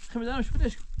بیو خب بدمش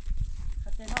بدش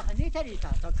حتی نه نیتری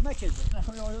تا تو مچشم نه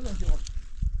خب یاد دادم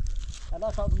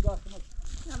حالا تا اون داشت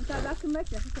نه تا دست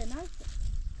مچه خیلی نه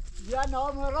یا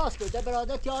نام راست کو ده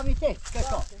برادت یا میته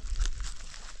کسا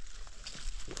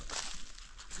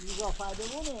میگه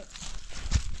فایدهونه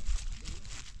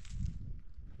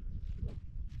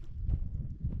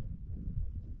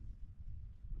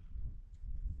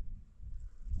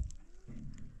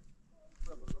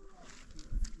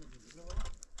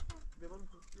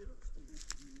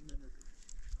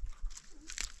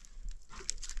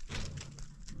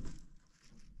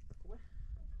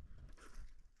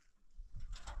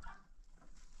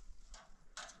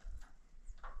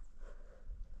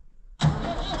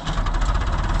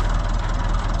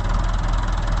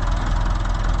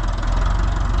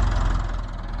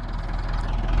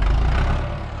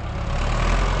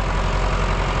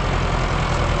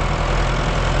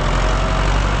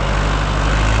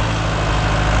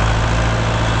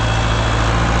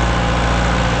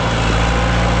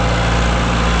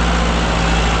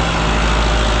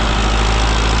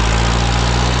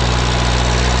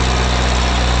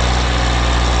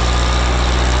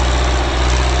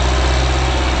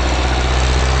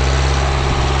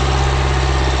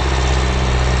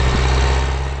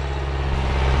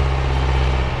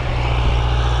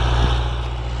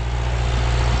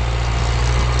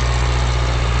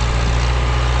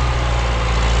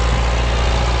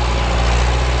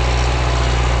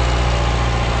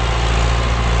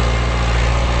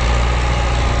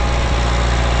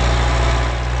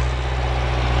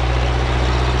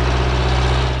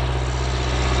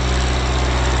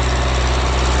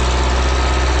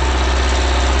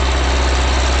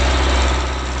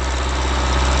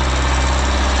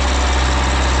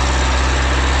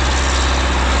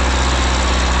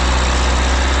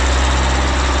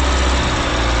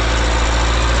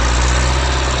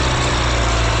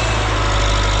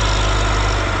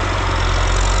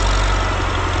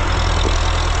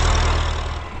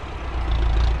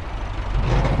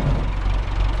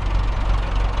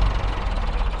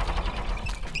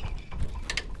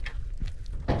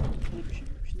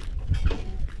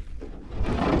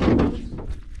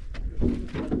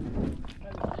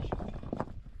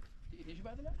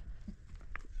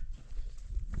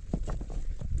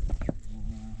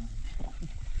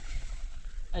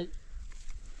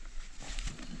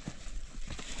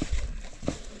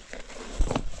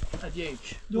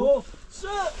یک دو سه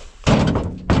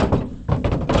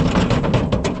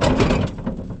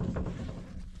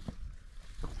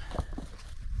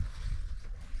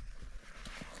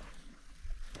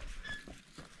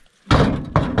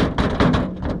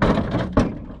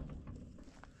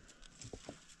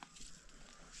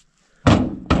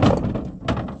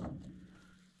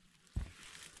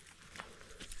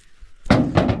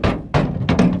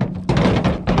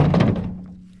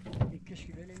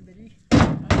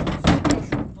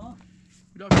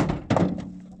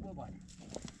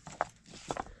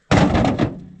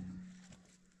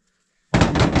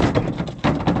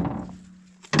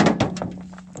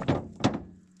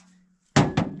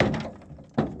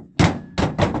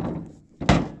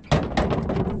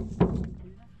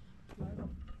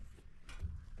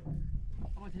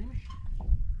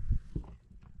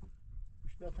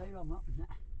ما نه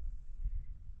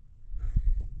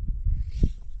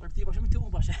وقتی باشه میتونه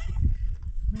باشه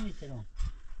میتونم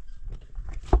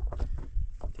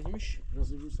تیمیش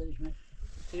راضی رو سرش من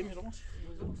تیمیش رموز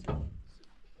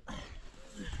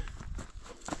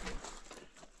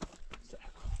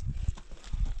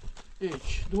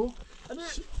یک دو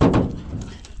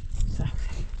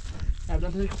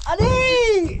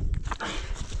علی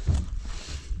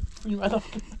میمدم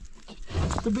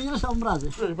تو بیرش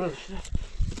امرازش برش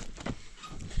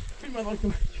میمدم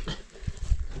که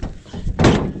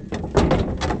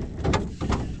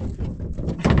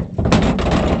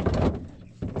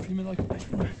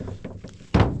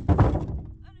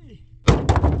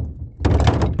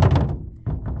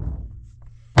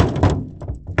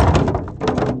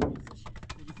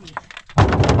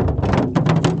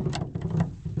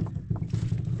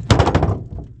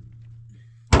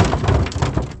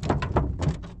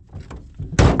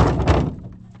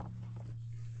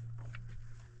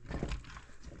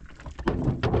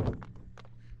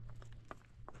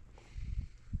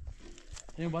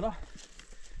این بالا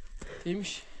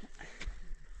تیمیش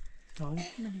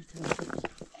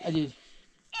علی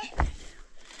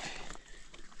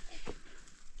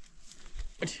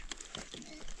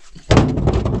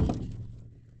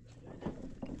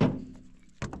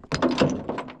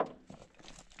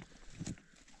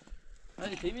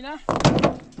Değil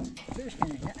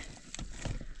بشکنه نه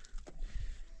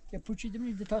که پوچیدم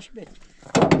این دتاش بید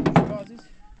عزیز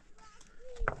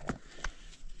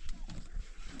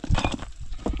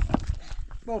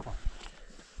بکن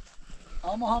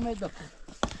اما همه بکن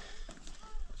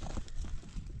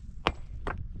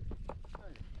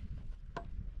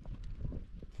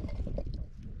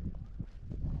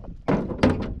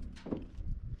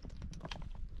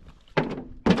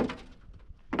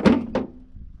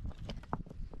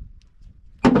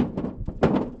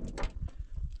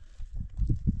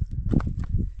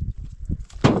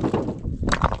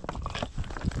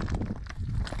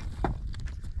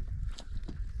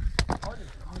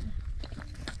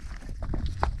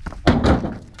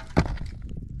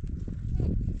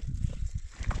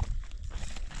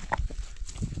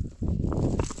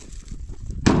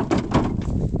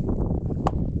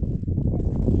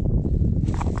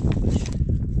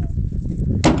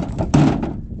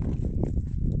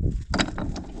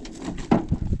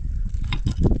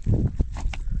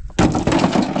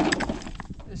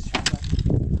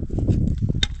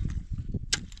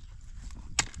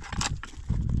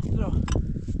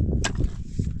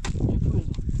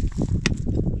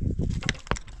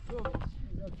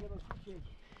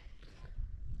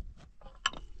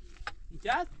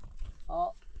Gel.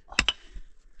 اه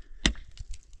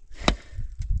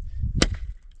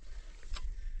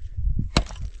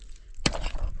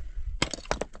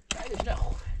Gel işte.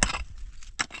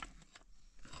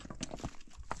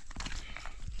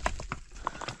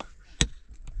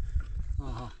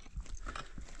 آها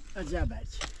عجب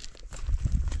برچ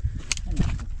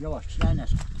yavaş yanar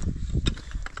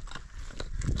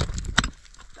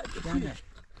yanar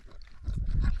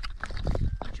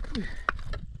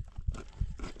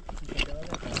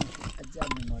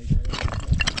عجب نمایی داره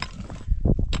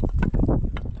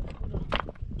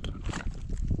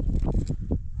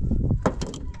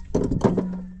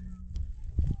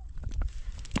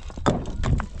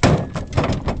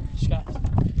Çıkar.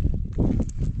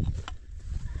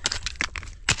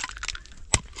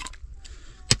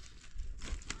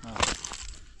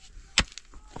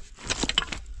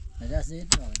 دست زید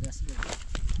دست زید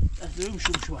Dövüm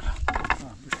şu var. ها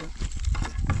بشو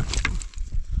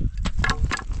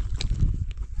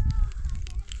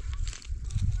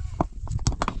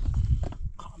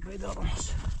Kan beyde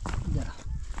alamaz. ده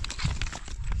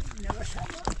yavaş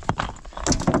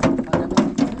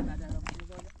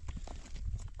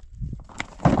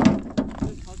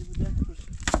Hadi bir de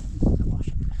dursun.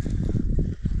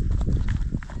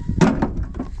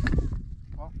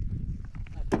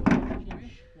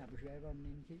 نه بشو ایوام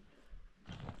نمیکی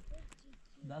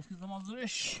Ders kızım hazır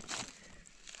iş.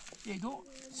 Yedi o.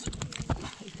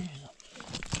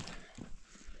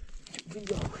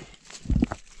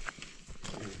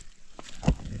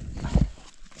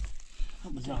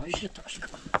 زایش تاش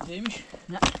Neymiş?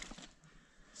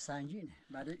 سنگینه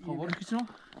برای Kavarı kesin o.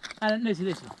 Yani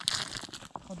neyse.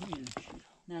 Hadi yiyelim.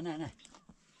 نه نه نه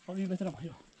Hadi beter ama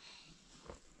yok.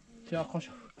 Ya koş.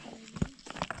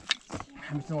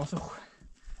 Bütün olsa.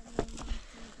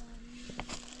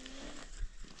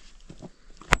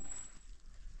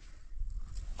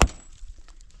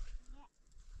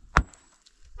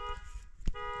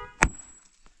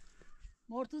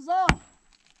 مرتضا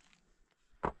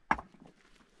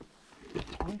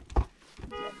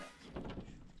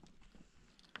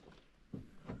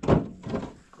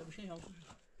Bir şey yapsın.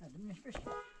 ندونیش بشه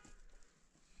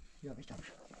یا بهش تموم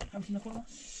شد Hamsine koyma.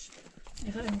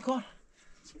 Ne kadar imkan.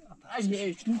 Ay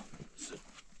içtim.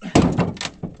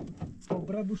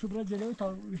 برا بوشو برا جلوی تا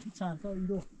چند تا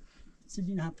ایرو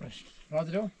سیدین هم پرش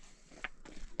Radyo.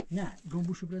 نه گم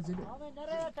بوشو برا جلوی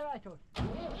نره تراکتور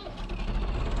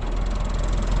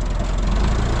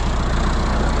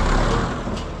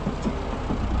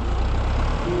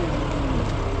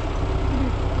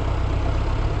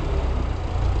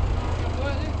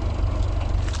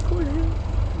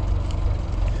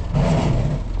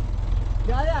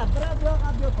Ya bırak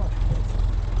abi yok.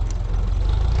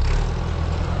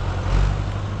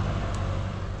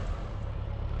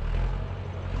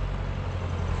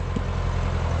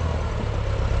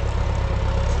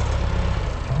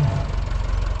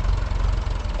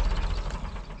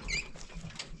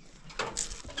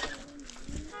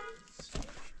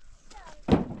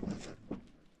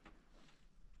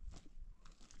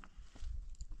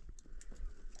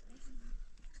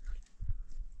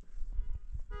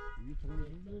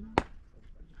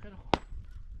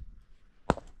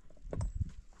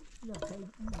 لا خير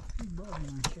بابا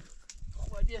ماشي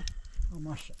Hadi.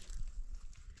 ماشي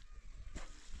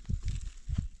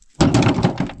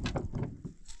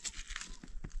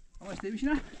Ama işte bir şey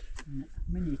ne?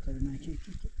 من يتر ما شيء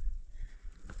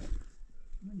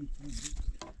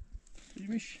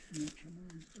İyiymiş.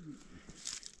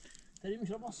 İyiymiş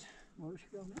Ramaz.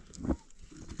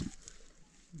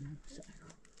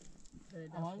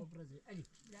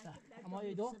 Ama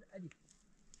iyiydi o.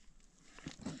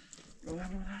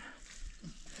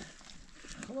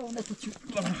 Tamam ne tutuyor?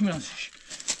 Ulan bırakın biraz şiş.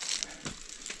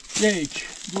 Geç.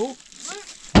 Bu.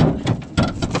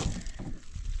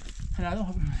 Herhalde o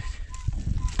haber.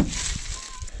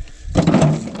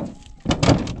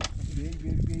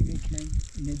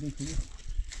 Ne bekliyor?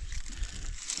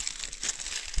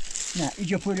 Ne,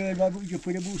 iyice böyle var, bu iyice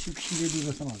böyle bu ışık kişiyle bir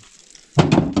basamaz.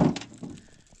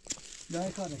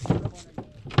 Daha kardeş.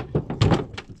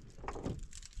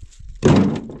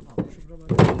 Şu buralar.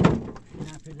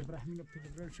 Ne pedi bırakmıyor,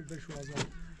 pedi böyle şu beş olacak.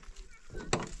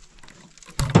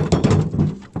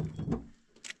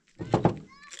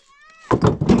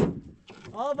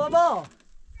 Aa baba.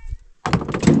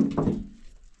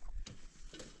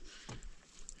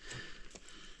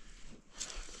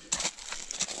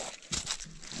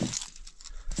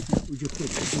 Ucu koy.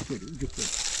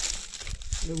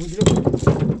 Ne bu diyor?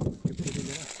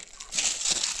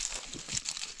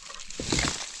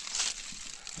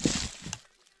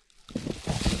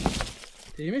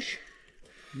 İyiymiş.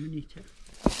 Minite.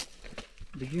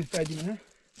 Bugün verdim ha.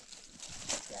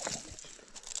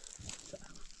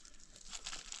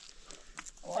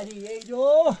 Hadi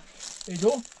yeydo.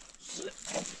 Eydo.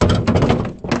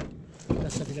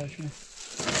 Kasa bir daha şunu.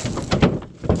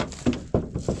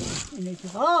 Minite.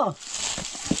 Aa.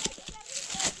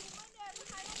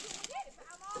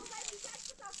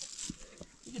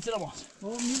 Getir Ramaz. O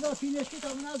miza pineşki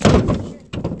tadına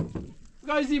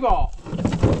Gayet ziba.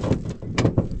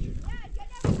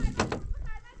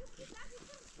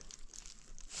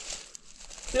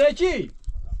 Direki.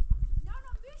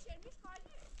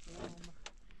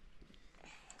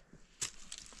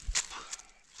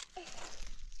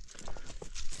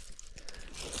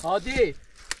 Hadi.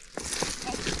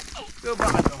 Yok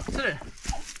bakalım. Sıra.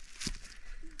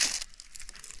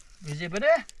 Bize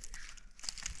böyle.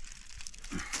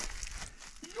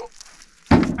 Yok.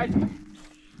 Hadi.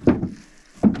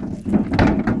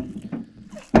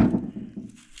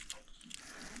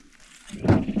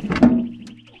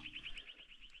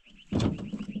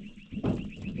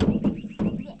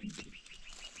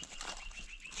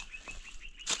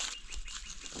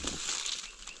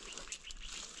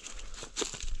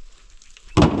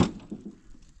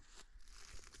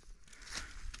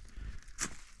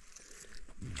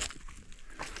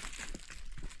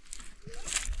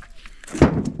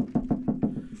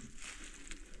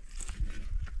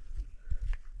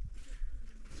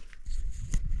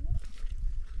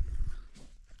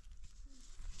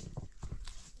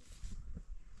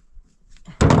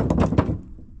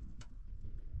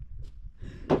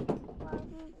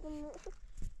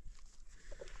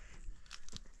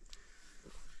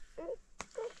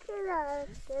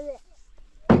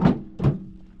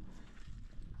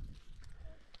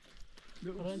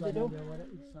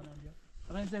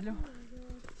 Renzelio.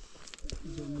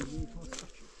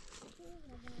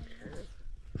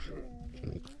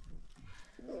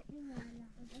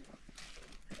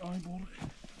 Ay balık.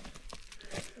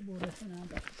 Burası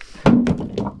nerede?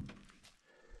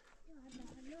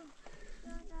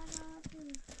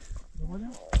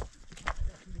 Bakalım.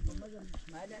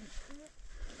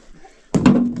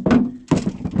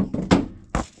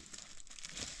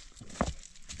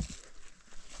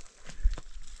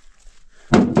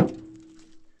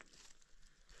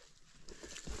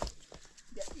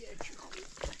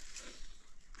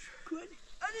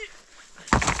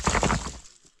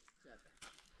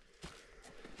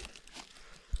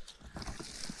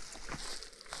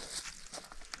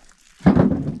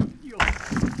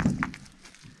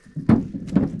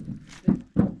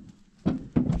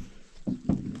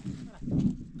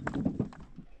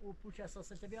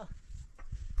 اساسا بیا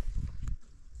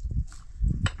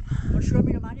شو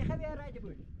میره معنی خبر راید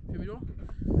بود ببینو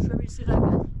شو میره سی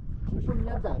قبل شو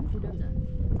میره زن شو میره زن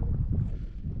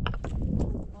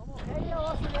اما خیلی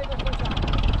آسونه بسازم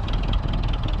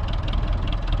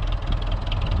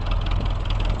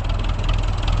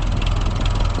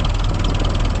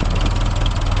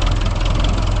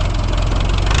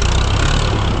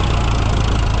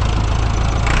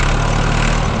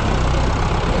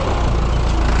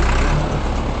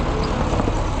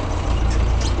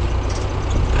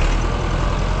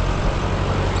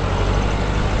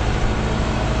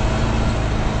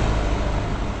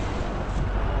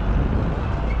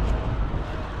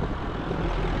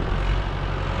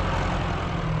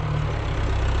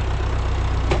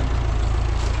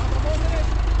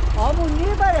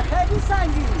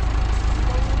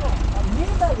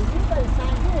میبری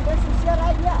سنگینه بهش بسیار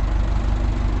عالیه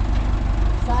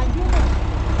سنگینه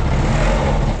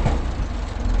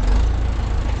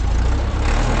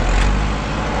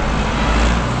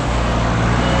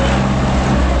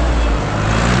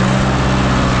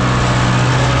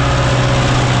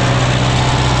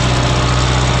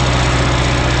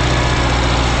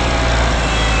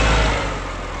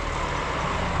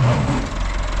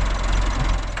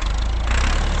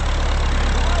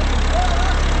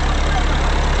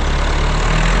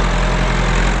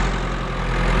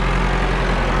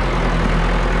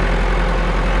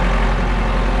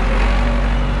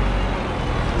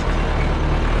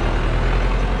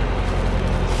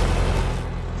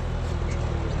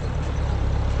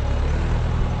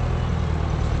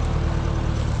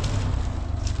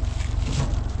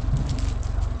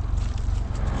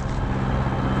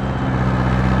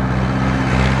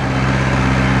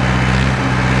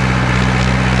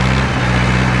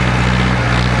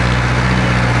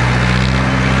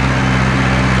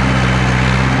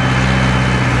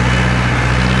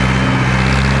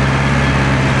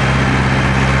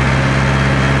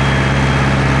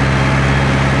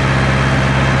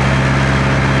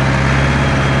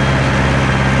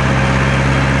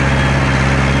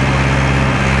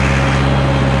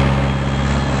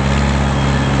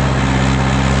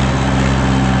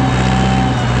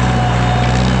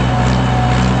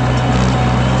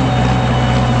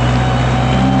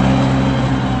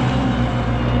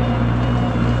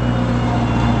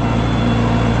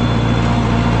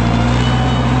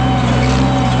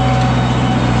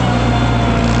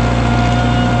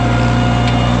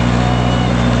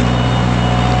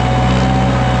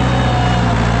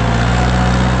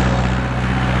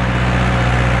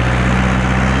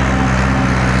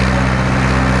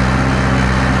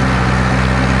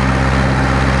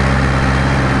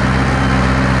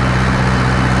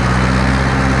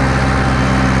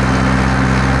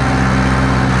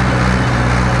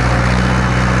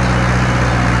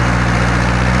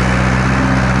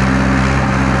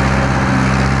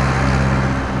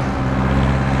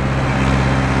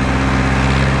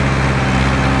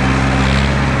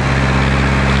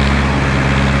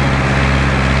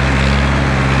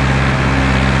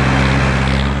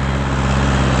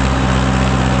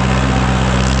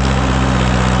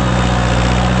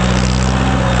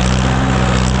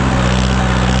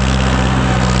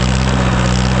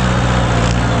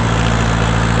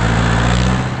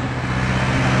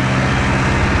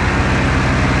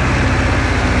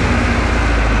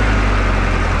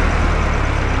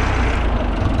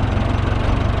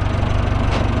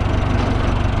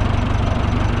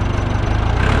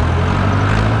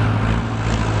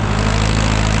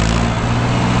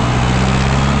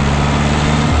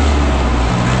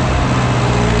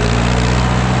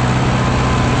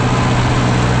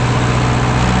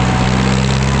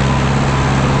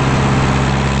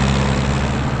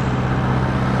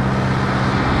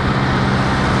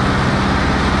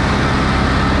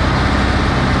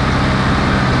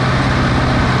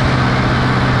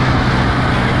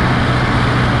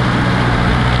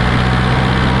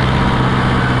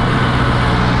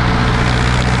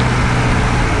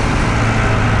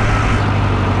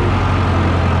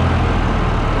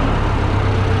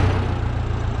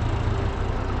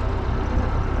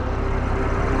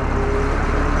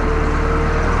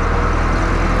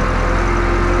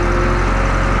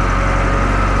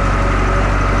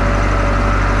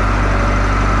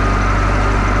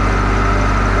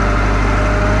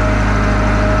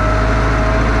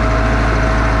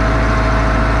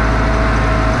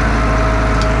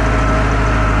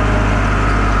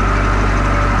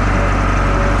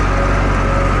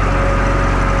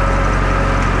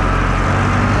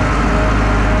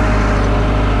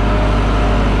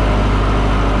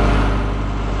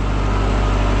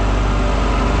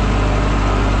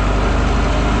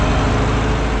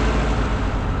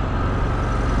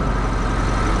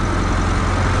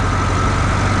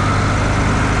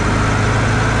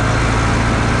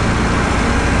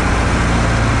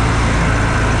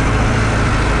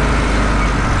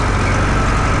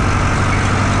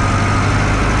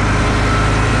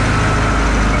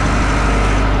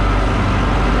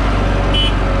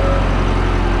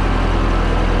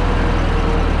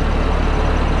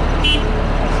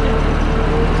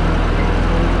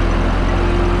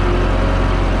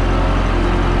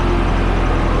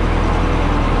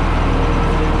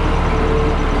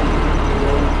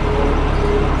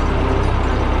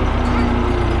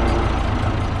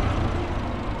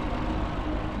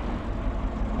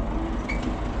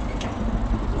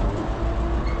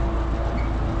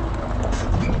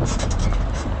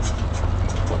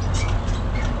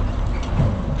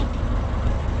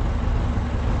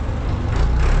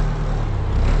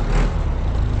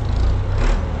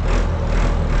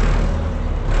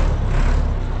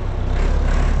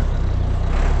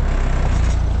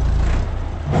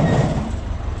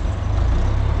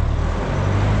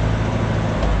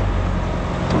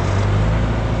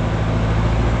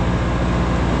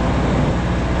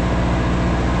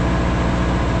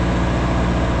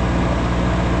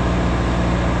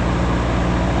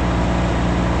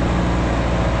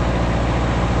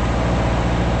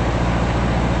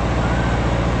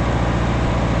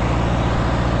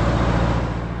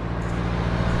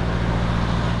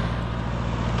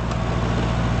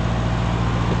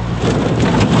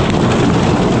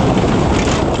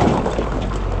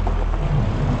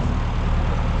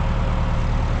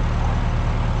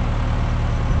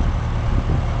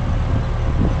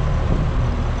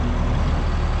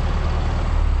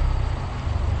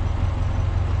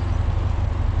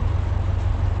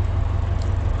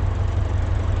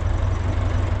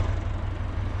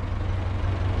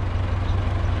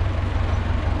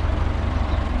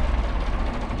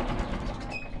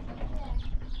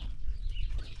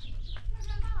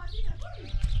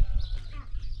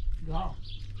Ja.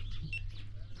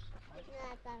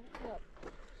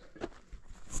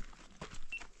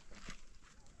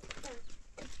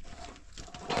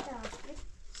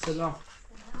 سلام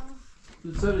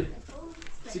دوستاری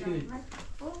چی کنی؟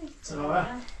 سلامه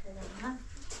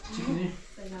چی کنی؟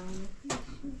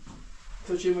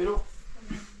 تو چی میرو؟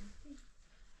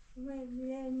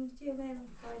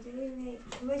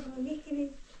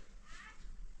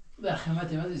 به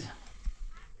خدمتی عزیزم